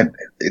 and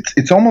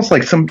it's almost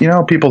like some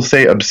people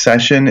say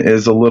obsession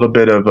is a little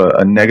bit of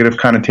a negative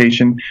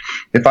connotation.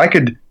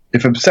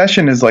 If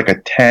obsession is like a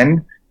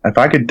 10, if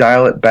I could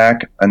dial it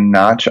back a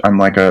notch on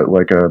like a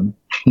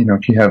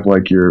if you have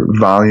like your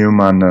volume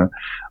on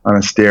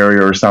a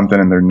stereo or something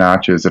and they're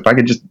notches, if I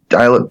could just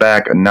dial it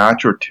back a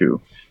notch or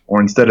two. Or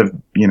instead of,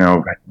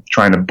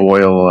 trying to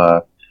boil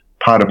a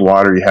pot of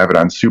water, you have it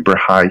on super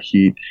high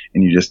heat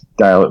and you just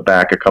dial it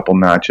back a couple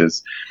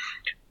notches.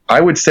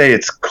 I would say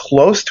it's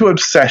close to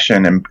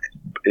obsession, and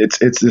it's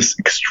this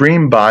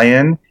extreme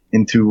buy-in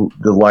into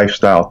the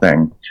lifestyle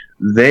thing.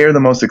 They are the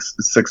most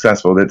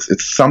successful.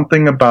 It's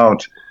something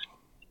about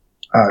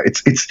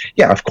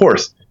of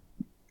course,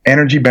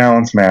 energy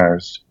balance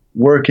matters,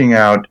 working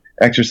out,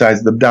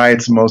 exercise, the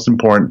diet's most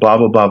important, blah,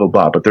 blah, blah, blah,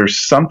 blah. But there's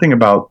something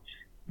about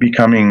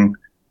becoming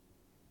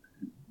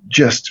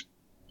just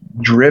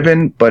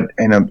driven, but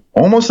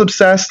almost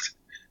obsessed.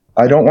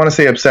 I don't want to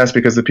say obsessed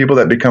because the people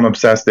that become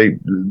obsessed,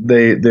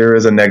 there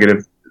is a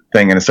negative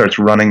thing and it starts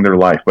running their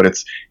life, but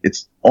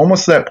it's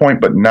almost to that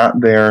point, but not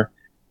there.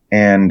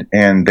 And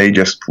they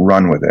just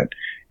run with it.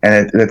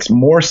 And it's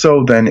more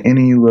so than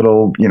any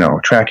little,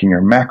 tracking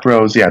your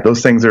macros. Yeah,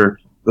 those things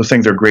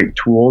are great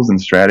tools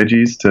and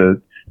strategies to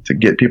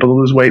get people to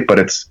lose weight, but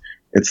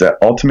it's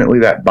ultimately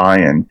that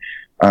buy-in.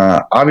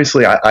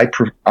 Obviously,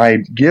 I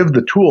give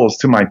the tools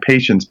to my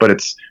patients, but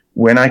it's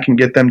when I can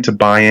get them to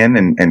buy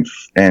in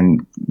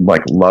and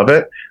like love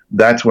it,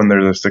 that's when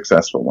they're the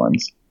successful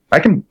ones. I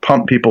can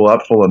pump people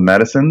up full of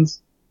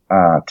medicines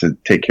to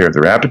take care of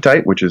their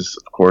appetite, which is,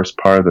 of course,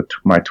 part of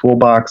my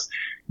toolbox.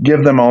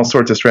 Give them all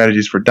sorts of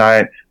strategies for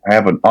diet. I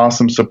have an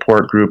awesome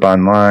support group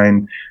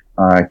online.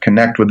 I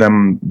connect with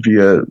them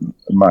via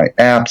my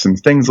apps and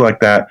things like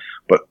that.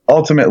 But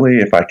ultimately,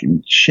 if I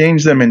can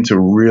change them into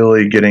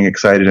really getting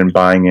excited and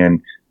buying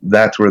in,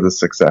 that's where the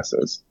success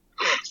is.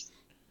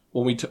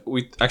 Well,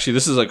 we actually,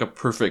 this is like a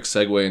perfect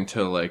segue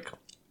into like,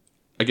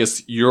 I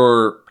guess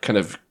your kind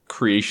of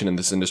creation in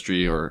this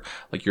industry or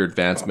like your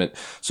advancement.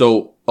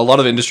 So a lot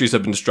of industries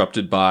have been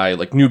disrupted by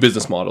like new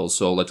business models.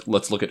 So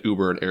let's look at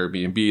Uber and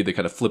Airbnb. They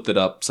kind of flipped it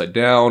upside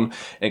down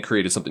and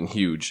created something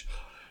huge.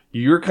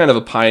 You're kind of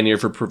a pioneer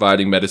for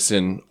providing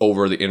medicine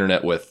over the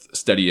internet with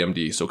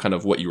SteadyMD. So kind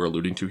of what you were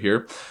alluding to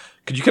here.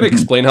 Could you kind of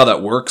explain how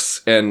that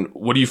works and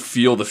what do you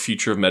feel the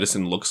future of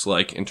medicine looks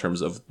like in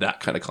terms of that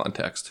kind of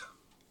context?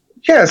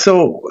 Yeah,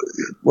 so,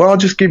 I'll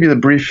just give you the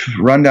brief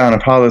rundown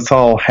of how this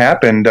all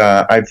happened.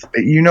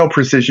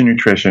 Precision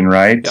nutrition,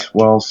 right? Yeah.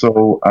 Well,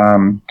 so,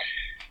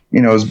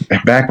 it was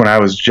back when I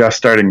was just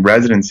starting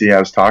residency, I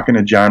was talking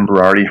to John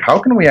Berardi. How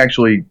can we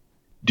actually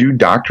do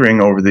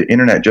doctoring over the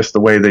internet just the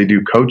way they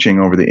do coaching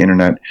over the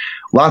internet?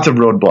 Lots of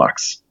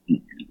roadblocks.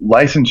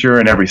 Licensure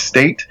in every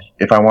state.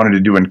 If I wanted to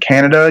do in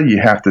Canada, you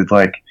have to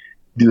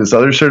do this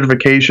other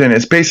certification.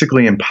 It's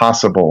basically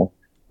impossible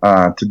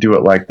to do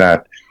it like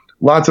that.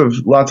 Lots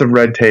of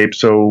red tape.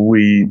 So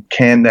we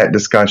canned that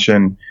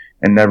discussion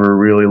and never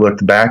really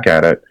looked back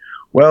at it.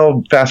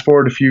 Well, fast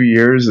forward a few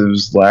years. It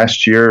was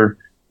last year,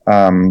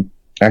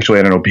 actually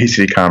at an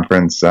obesity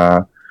conference.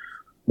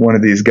 One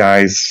of these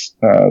guys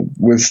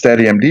with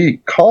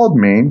SteadyMD called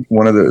me,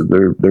 one of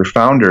their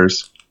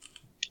founders,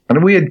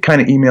 and we had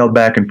kind of emailed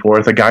back and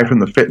forth. A guy from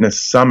the Fitness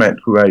Summit,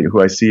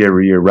 who I see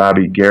every year,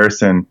 Robbie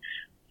Garrison,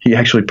 he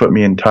actually put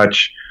me in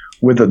touch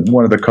with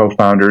one of the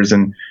co-founders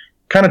and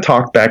kind of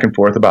talked back and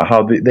forth about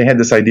how they had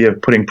this idea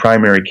of putting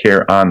primary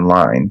care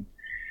online.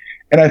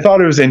 And I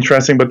thought it was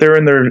interesting, but they're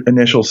in their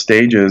initial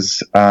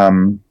stages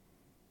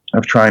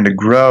of trying to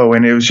grow.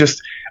 And it was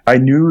just, I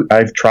knew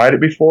I've tried it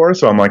before,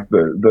 so I'm like,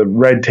 the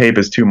red tape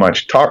is too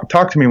much. Talk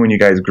to me when you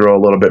guys grow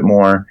a little bit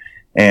more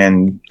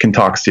and can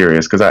talk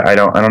serious, because I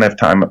don't have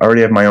time. I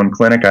already have my own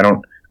clinic. I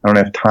don't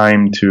have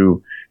time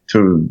to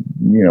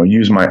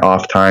use my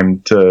off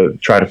time to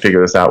try to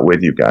figure this out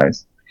with you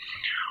guys.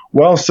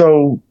 Well,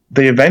 so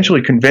they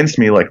eventually convinced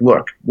me, like,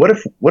 look, what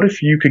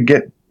if you could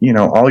get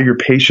all your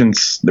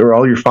patients or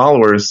all your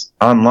followers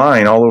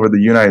online all over the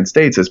United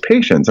States as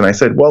patients? And I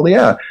said, well,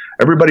 yeah,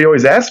 everybody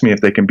always asks me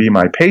if they can be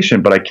my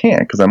patient, but I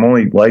can't because I'm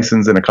only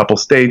licensed in a couple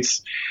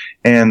states.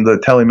 And the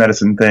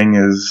telemedicine thing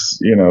is,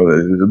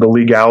 the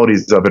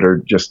legalities of it are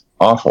just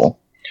awful.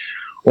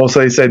 Well, so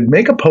they said,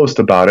 make a post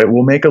about it.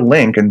 We'll make a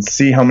link and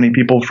see how many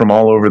people from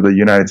all over the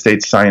United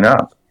States sign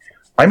up.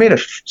 I made a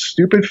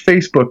stupid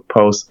Facebook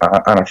post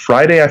on a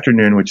Friday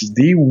afternoon, which is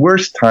the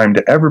worst time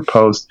to ever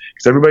post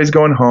because everybody's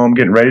going home,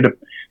 getting ready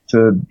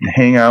to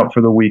hang out for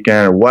the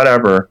weekend or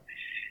whatever.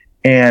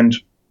 And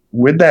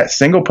with that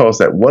single post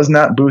that was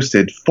not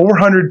boosted,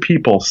 400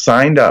 people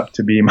signed up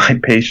to be my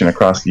patient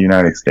across the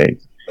United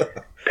States,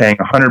 paying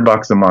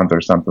 $100 a month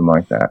or something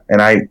like that.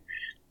 And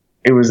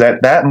it was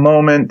at that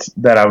moment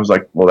that I was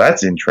like, well,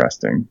 that's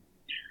interesting.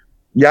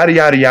 Yada,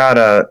 yada,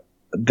 yada.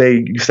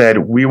 They said,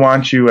 we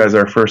want you as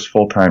our first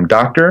full-time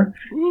doctor,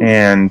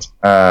 and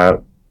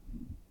can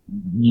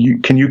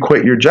you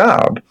quit your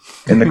job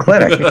in the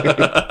clinic?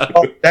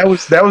 Well,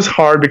 that was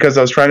hard because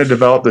I was trying to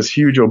develop this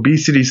huge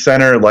obesity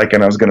center,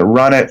 and I was going to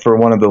run it for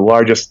one of the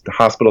largest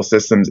hospital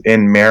systems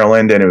in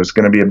Maryland, and it was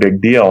going to be a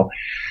big deal.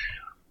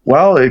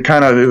 Well, it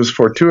was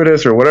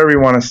fortuitous or whatever you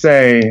want to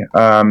say.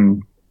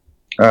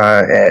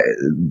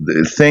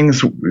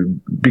 Things,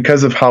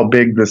 because of how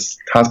big this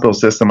hospital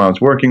system I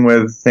was working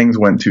with, things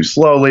went too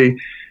slowly.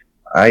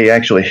 I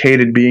actually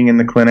hated being in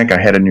the clinic. I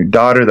had a new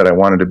daughter that I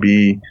wanted to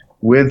be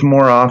with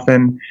more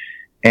often.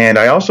 And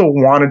I also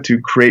wanted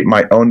to create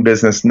my own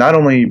business, not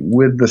only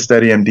with the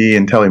SteadyMD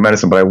and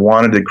telemedicine, but I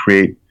wanted to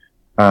create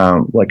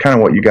kind of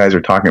what you guys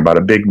are talking about,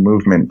 a big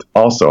movement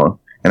also.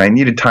 And I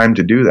needed time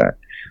to do that.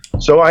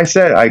 So I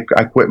said, I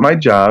quit my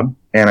job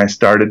and I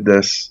started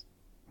this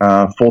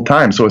full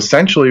time. So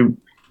essentially,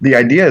 the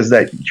idea is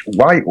that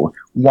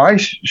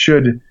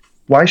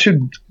why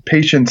should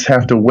patients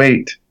have to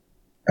wait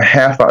a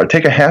half hour,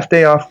 take a half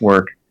day off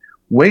work,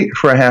 wait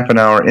for a half an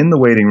hour in the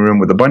waiting room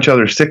with a bunch of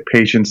other sick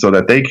patients so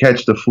that they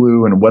catch the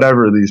flu and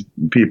whatever these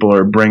people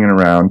are bringing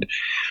around,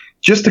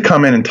 just to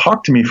come in and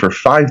talk to me for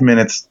 5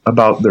 minutes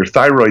about their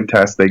thyroid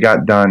test they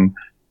got done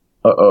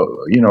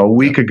a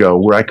week ago,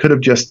 where I could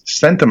have just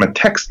sent them a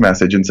text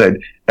message and said,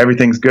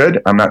 everything's good,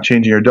 I'm not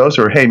changing your dose,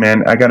 or hey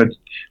man,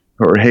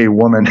 or hey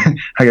woman,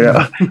 I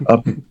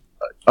gotta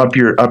up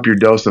your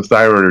dose of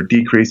thyroid or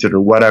decrease it or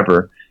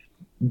whatever.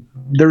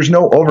 There's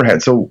no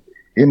overhead. So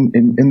in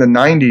the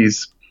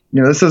 90s,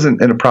 this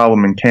isn't a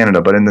problem in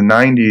Canada, but in the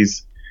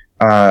 90s,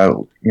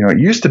 it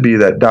used to be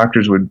that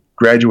doctors would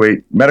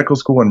graduate medical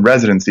school and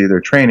residency, their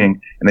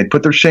training, and they'd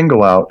put their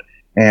shingle out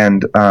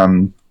and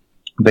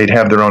they'd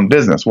have their own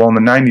business. Well, in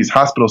the 90s,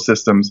 hospital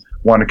systems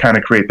wanted to kind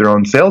of create their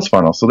own sales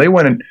funnel. So they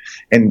went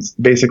and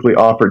basically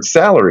offered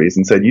salaries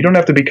and said, you don't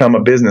have to become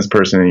a business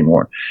person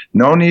anymore.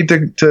 No need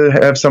to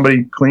have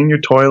somebody clean your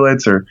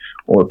toilets or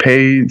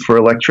pay for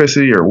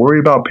electricity or worry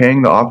about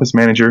paying the office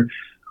manager.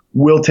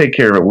 We'll take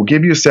care of it. We'll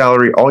give you a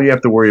salary. All you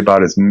have to worry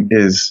about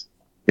is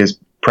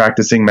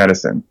practicing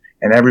medicine.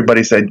 And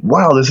everybody said,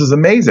 wow, this is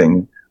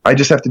amazing. I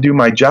just have to do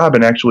my job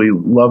and actually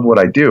love what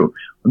I do.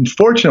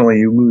 Unfortunately,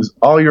 you lose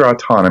all your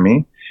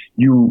autonomy.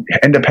 you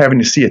end up having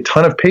to see a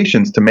ton of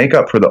patients to make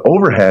up for the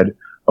overhead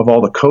of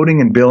all the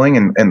coding and billing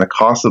and the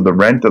cost of the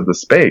rent of the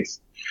space.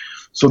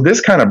 So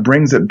this kind of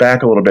brings it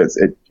back a little bit.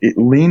 It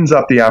leans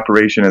up the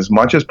operation as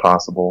much as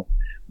possible.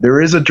 There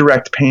is a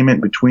direct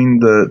payment between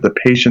the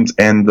patients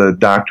and the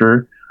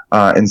doctor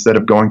instead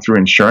of going through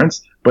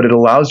insurance, but it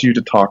allows you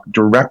to talk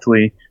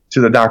directly to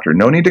the doctor.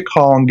 No need to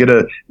call and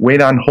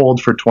wait on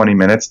hold for 20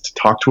 minutes to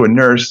talk to a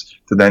nurse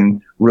to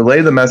then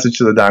relay the message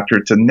to the doctor,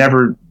 to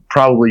never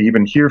probably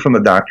even hear from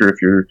the doctor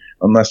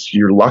unless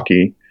you're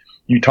lucky.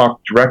 You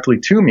talk directly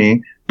to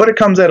me, but it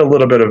comes at a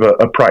little bit of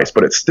a price,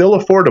 but it's still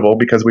affordable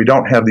because we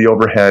don't have the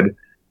overhead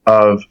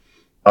of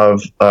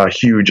a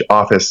huge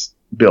office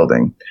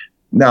building.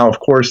 Now, of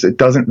course, it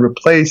doesn't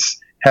replace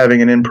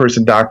having an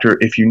in-person doctor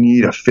if you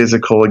need a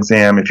physical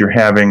exam, if you're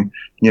having,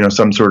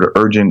 some sort of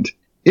urgent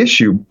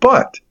issue.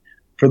 But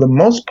for the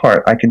most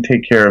part, I can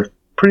take care of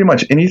pretty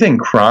much anything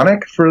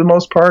chronic for the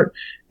most part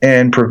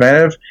and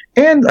preventive.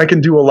 And I can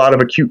do a lot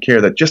of acute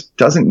care that just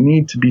doesn't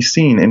need to be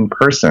seen in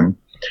person.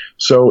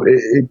 So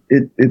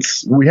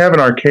we have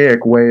an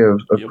archaic way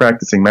of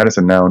practicing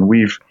medicine now, and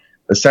we've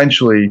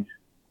essentially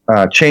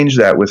changed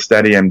that with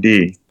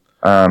SteadyMD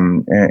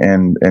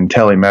and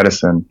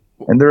telemedicine.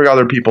 And there are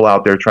other people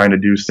out there trying to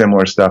do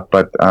similar stuff,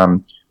 but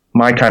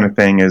my kind of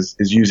thing is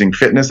using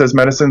fitness as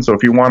medicine. So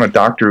if you want a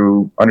doctor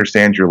who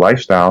understands your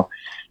lifestyle,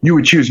 you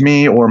would choose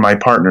me or my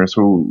partners,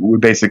 who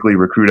would basically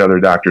recruit other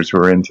doctors who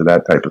are into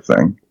that type of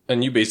thing.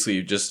 And you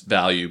basically just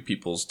value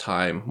people's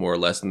time more or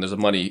less, and there's a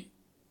money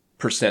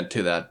percent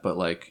to that, but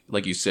like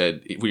you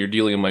said, when you're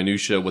dealing in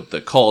minutia with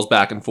the calls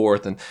back and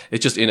forth, and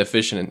it's just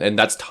inefficient, and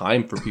that's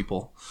time for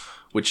people,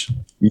 which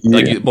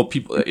most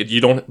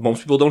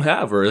people don't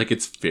have, or like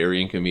it's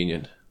very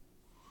inconvenient.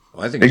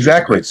 Well, I think it's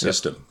a great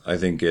system. I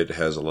think it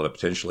has a lot of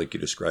potential, like you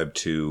described,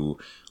 to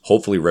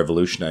hopefully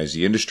revolutionize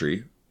the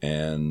industry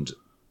and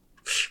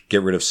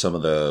get rid of some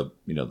of the,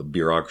 the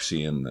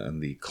bureaucracy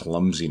and the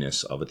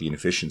clumsiness of it, the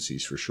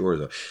inefficiencies for sure.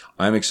 Though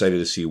I'm excited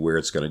to see where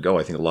it's going to go.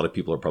 I think a lot of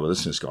people are probably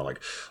listening to this going like,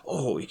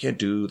 oh, you can't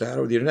do that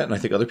over the internet. And I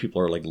think other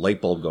people are like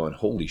light bulb going,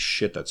 holy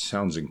shit, that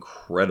sounds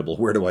incredible.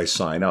 Where do I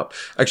sign up?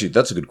 Actually,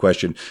 that's a good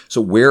question. So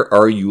where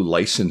are you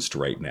licensed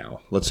right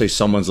now? Let's say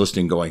someone's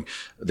listening going,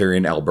 they're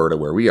in Alberta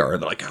where we are.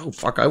 And they're like, oh,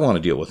 fuck, I want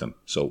to deal with them.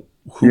 So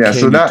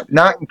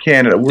not in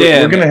Canada.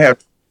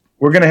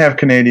 We're going to have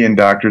Canadian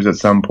doctors at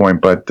some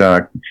point, but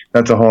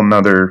that's a whole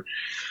nother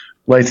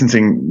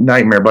licensing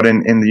nightmare. But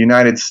in the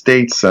United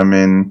States, I'm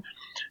in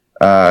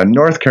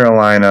North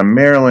Carolina,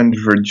 Maryland,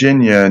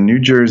 Virginia, New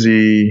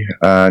Jersey,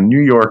 New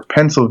York,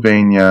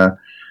 Pennsylvania,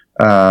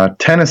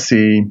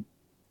 Tennessee.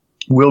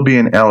 We'll be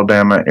in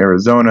Alabama,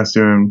 Arizona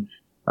soon,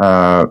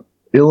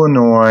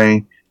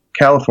 Illinois,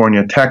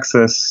 California,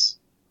 Texas,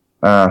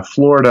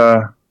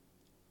 Florida,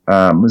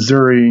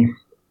 Missouri.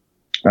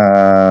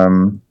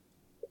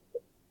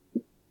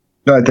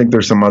 I think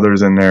there's some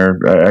others in there.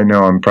 I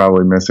know I'm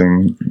probably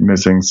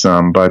missing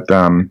some, but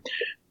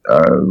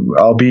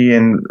I'll be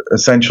in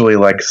essentially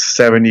like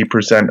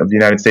 70% of the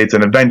United States,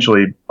 and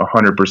eventually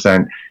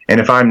 100%.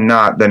 And if I'm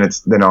not, then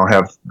I'll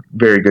have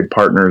very good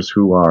partners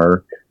who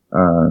are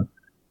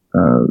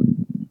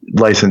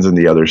licensed in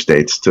the other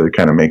states to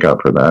kind of make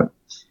up for that.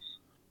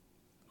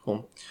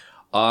 Cool.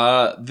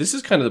 This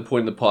is kind of the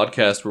point in the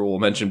podcast where we'll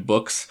mention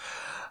books,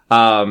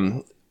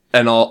 and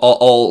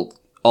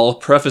I'll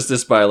preface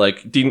this by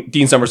like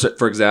Dean Somerset,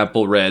 for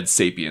example, read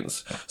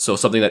 *Sapiens*, so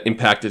something that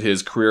impacted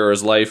his career or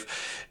his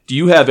life. Do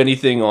you have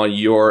anything on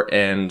your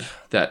end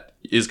that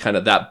is kind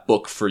of that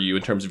book for you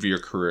in terms of your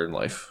career and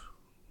life?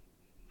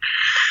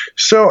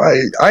 So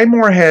I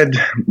more had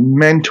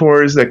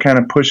mentors that kind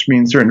of pushed me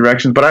in certain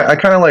directions, but I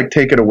kind of like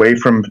take it away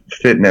from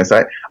fitness.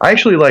 I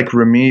actually like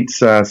Ramit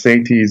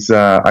Sethi's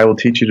 "I Will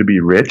Teach You to Be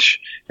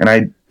Rich," and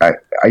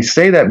I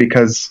say that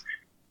because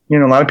a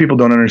lot of people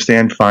don't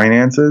understand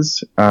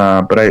finances,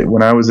 but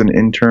when I was an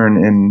intern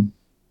in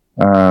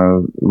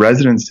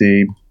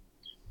residency,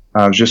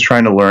 I was just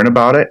trying to learn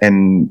about it,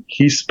 and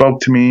he spoke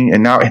to me.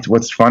 And now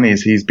what's funny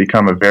is he's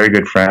become a very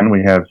good friend.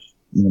 We have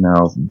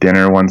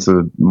dinner once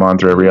a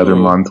month or every other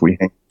month. We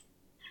hang,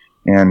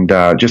 and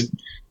just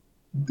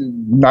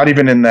not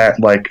even in that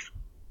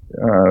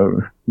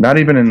not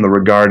even in the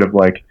regard of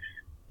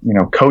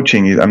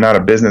coaching. I'm not a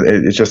business.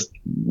 It's just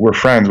we're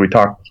friends. We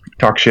talk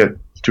shit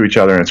to each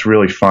other, and it's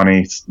really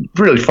funny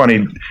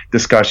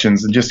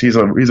discussions. And just he's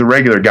a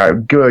regular guy,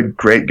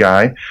 great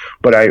guy.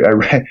 But I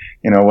read,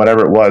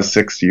 whatever it was,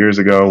 7 years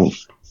ago,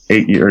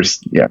 I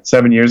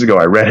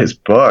read his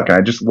book, and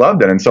I just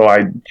loved it. And so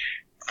I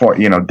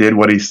did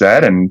what he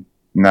said, and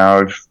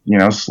now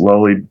I've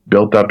slowly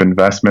built up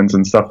investments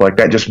and stuff like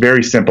that. Just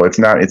very simple. It's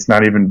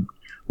not even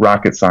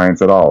rocket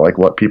science at all, like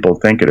what people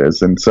think it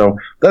is. And so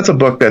that's a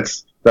book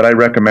that I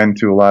recommend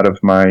to a lot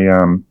of my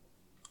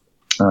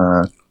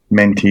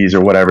mentees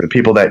or whatever, the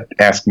people that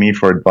ask me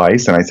for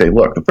advice. And I say,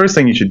 look, the first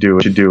thing you should do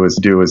is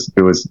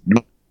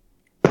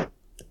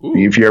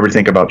if you ever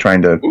think about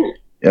trying to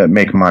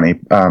make money,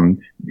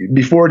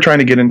 before trying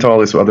to get into all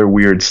this other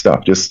weird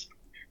stuff, just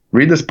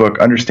read this book,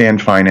 understand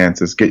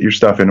finances, get your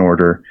stuff in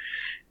order,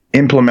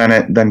 implement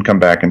it, then come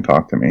back and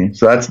talk to me.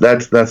 So that's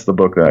the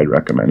book that I'd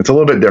recommend. It's a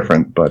little bit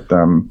different, but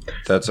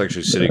that's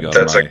actually sitting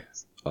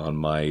on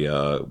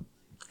my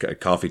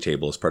coffee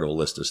table as part of a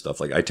list of stuff.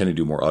 Like I tend to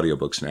do more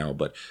audiobooks now,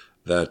 but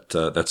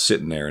that's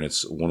sitting there, and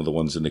it's one of the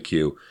ones in the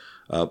queue.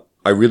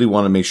 I really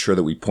want to make sure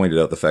that we pointed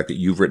out the fact that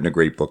you've written a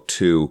great book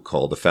too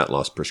called The Fat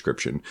Loss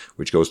Prescription,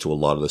 which goes to a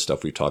lot of the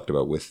stuff we talked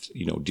about with,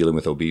 dealing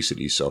with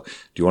obesity. So do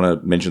you want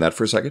to mention that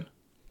for a second?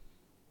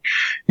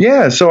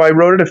 Yeah. So I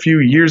wrote it a few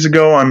years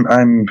ago.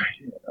 I'm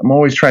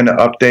always trying to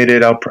update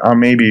it. I'll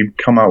maybe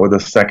come out with a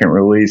second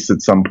release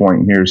at some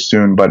point here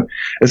soon. But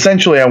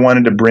essentially I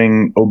wanted to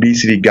bring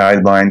obesity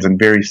guidelines and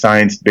very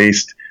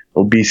science-based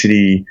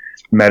obesity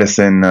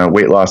medicine,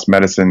 weight loss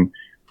medicine,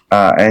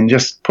 and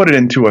just put it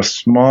into a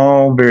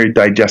small, very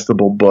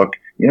digestible book.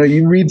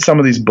 You read some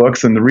of these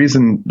books, and the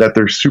reason that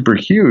they're super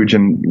huge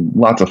and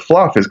lots of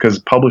fluff is because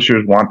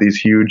publishers want these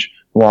huge,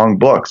 long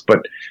books.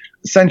 But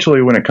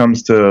essentially, when it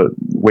comes to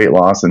weight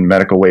loss and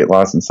medical weight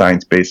loss and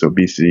science-based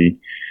obesity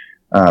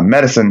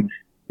medicine,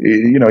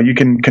 you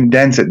can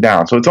condense it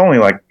down. So it's only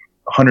like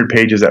 100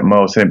 pages at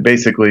most, and it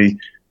basically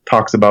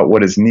talks about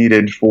what is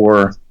needed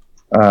for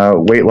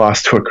weight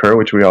loss to occur,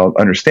 which we all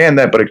understand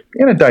that, but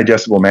in a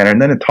digestible manner.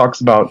 And then it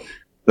talks about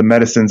the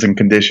medicines and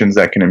conditions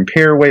that can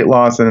impair weight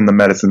loss, and then the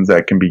medicines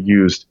that can be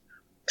used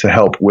to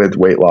help with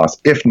weight loss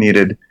if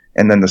needed,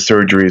 and then the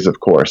surgeries, of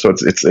course. So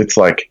it's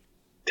like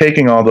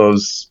taking all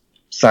those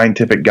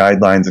scientific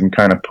guidelines and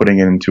kind of putting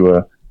it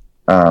into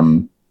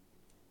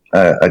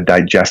a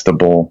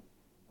digestible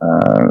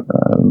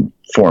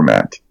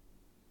format.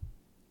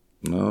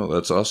 No,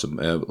 that's awesome.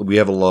 We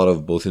have a lot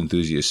of both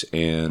enthusiasts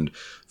and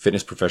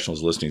fitness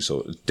professionals listening.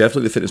 So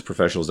definitely the fitness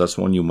professionals, that's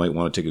one you might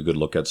want to take a good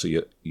look at so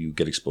you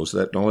get exposed to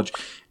that knowledge.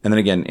 And then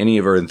again, any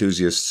of our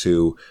enthusiasts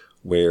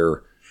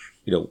where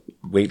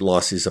weight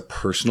loss is a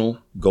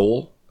personal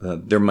goal,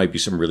 there might be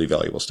some really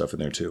valuable stuff in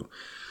there too.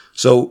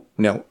 So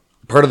now,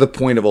 part of the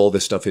point of all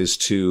this stuff is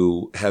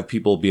to have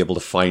people be able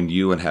to find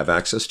you and have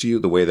access to you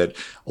the way that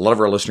a lot of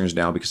our listeners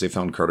now, because they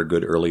found Carter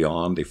Good early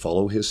on, they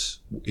follow his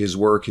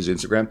work, his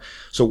Instagram.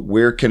 So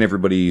where can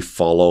everybody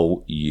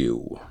follow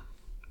you?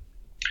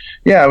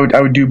 Yeah,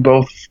 I would do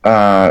both.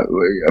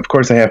 Of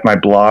course, I have my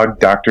blog,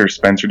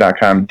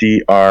 drspencer.com,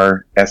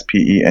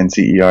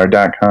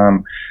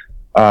 DRSPENCER.com.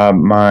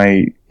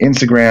 My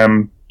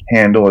Instagram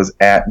handle is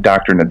at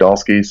Dr.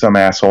 Nadolsky. Some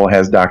asshole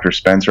has Dr.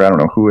 Spencer. I don't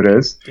know who it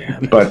is.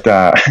 But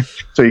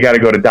so you got to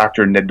go to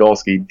Dr.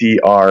 Nadolsky,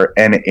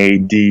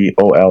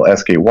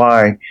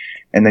 DRNADOLSKY.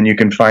 And then you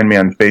can find me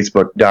on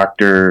Facebook,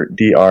 Dr.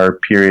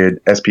 SPENCER,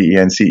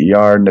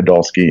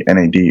 Nadolsky,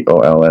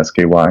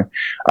 NADOLSKY.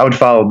 I would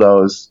follow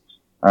those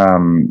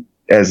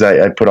as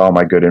I put all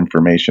my good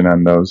information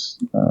on those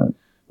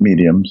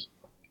mediums.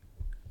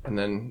 And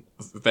then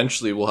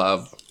eventually we'll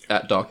have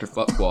at Dr.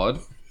 Fuckwad.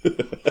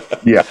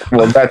 Yeah,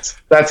 well, that's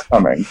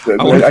coming.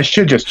 I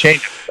should just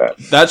change it.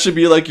 That should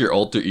be like your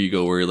alter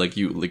ego, where like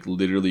you like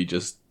literally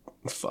just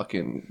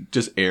fucking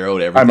just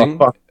arrowed everything.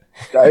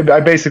 I am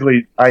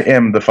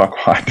the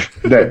fuckwad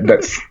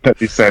that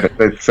he said it.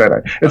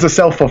 It's a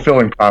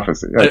self-fulfilling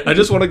prophecy. I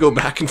just want to go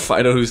back and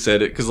find out who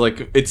said it, because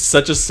like it's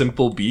such a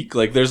simple beak.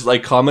 Like there's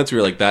like comments where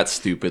you're like, that's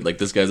stupid, like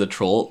this guy's a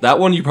troll. That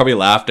one you probably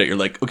laughed at. You're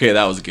like, okay,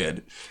 that was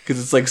good, because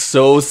it's like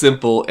so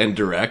simple and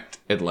direct,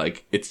 and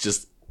like it's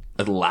just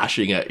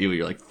lashing at you.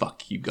 You're like,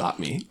 fuck, you got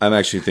me. I'm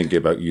actually thinking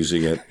about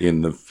using it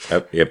in the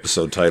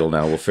episode title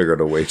now. We'll figure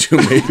out a way to,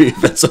 maybe, if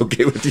that's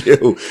okay with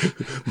you.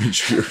 Make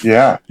sure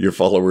your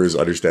followers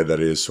understand that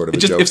it is sort of a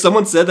joke. If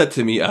someone said that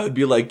to me, I would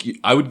be like,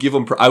 I would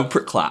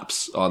put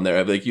claps on there.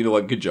 I'd be like, you know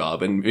what, good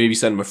job, and maybe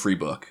send them a free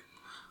book.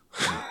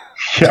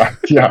 Yeah.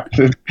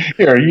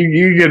 Here,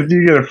 you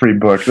get a free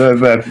book.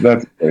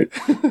 That's great.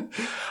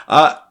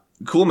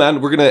 Cool, man.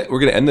 We're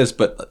gonna end this,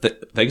 but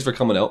thanks for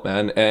coming out,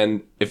 man.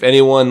 And if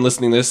anyone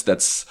listening to this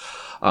that's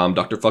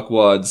Dr.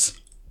 Fuckwad's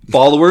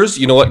followers,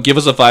 you know what? Give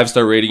us a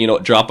 5-star rating. You know,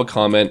 drop a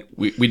comment.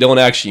 We don't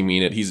actually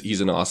mean it.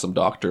 He's an awesome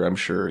doctor. I'm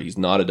sure he's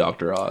not a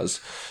Dr. Oz.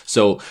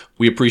 So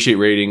we appreciate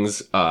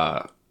ratings.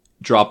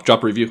 Drop a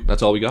review.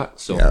 That's all we got.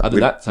 So other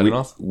than that, signing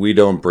off. We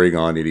don't bring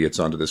on idiots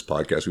onto this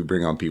podcast. We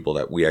bring on people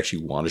that we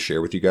actually want to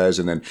share with you guys,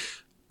 and then,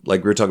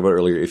 like we were talking about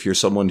earlier, if you're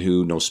someone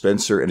who knows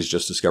Spencer and is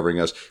just discovering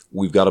us,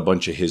 we've got a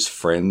bunch of his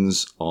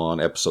friends on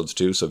episodes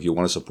too. So if you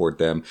want to support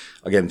them,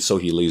 again,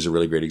 Sohee Lee is a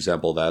really great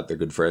example of that. They're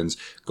good friends.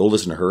 Go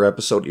listen to her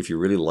episode. If you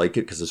really like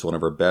it, because it's one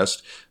of her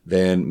best,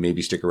 then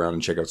maybe stick around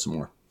and check out some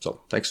more. So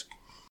thanks.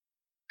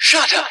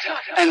 Shut up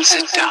and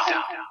sit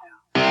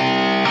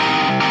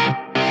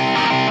down.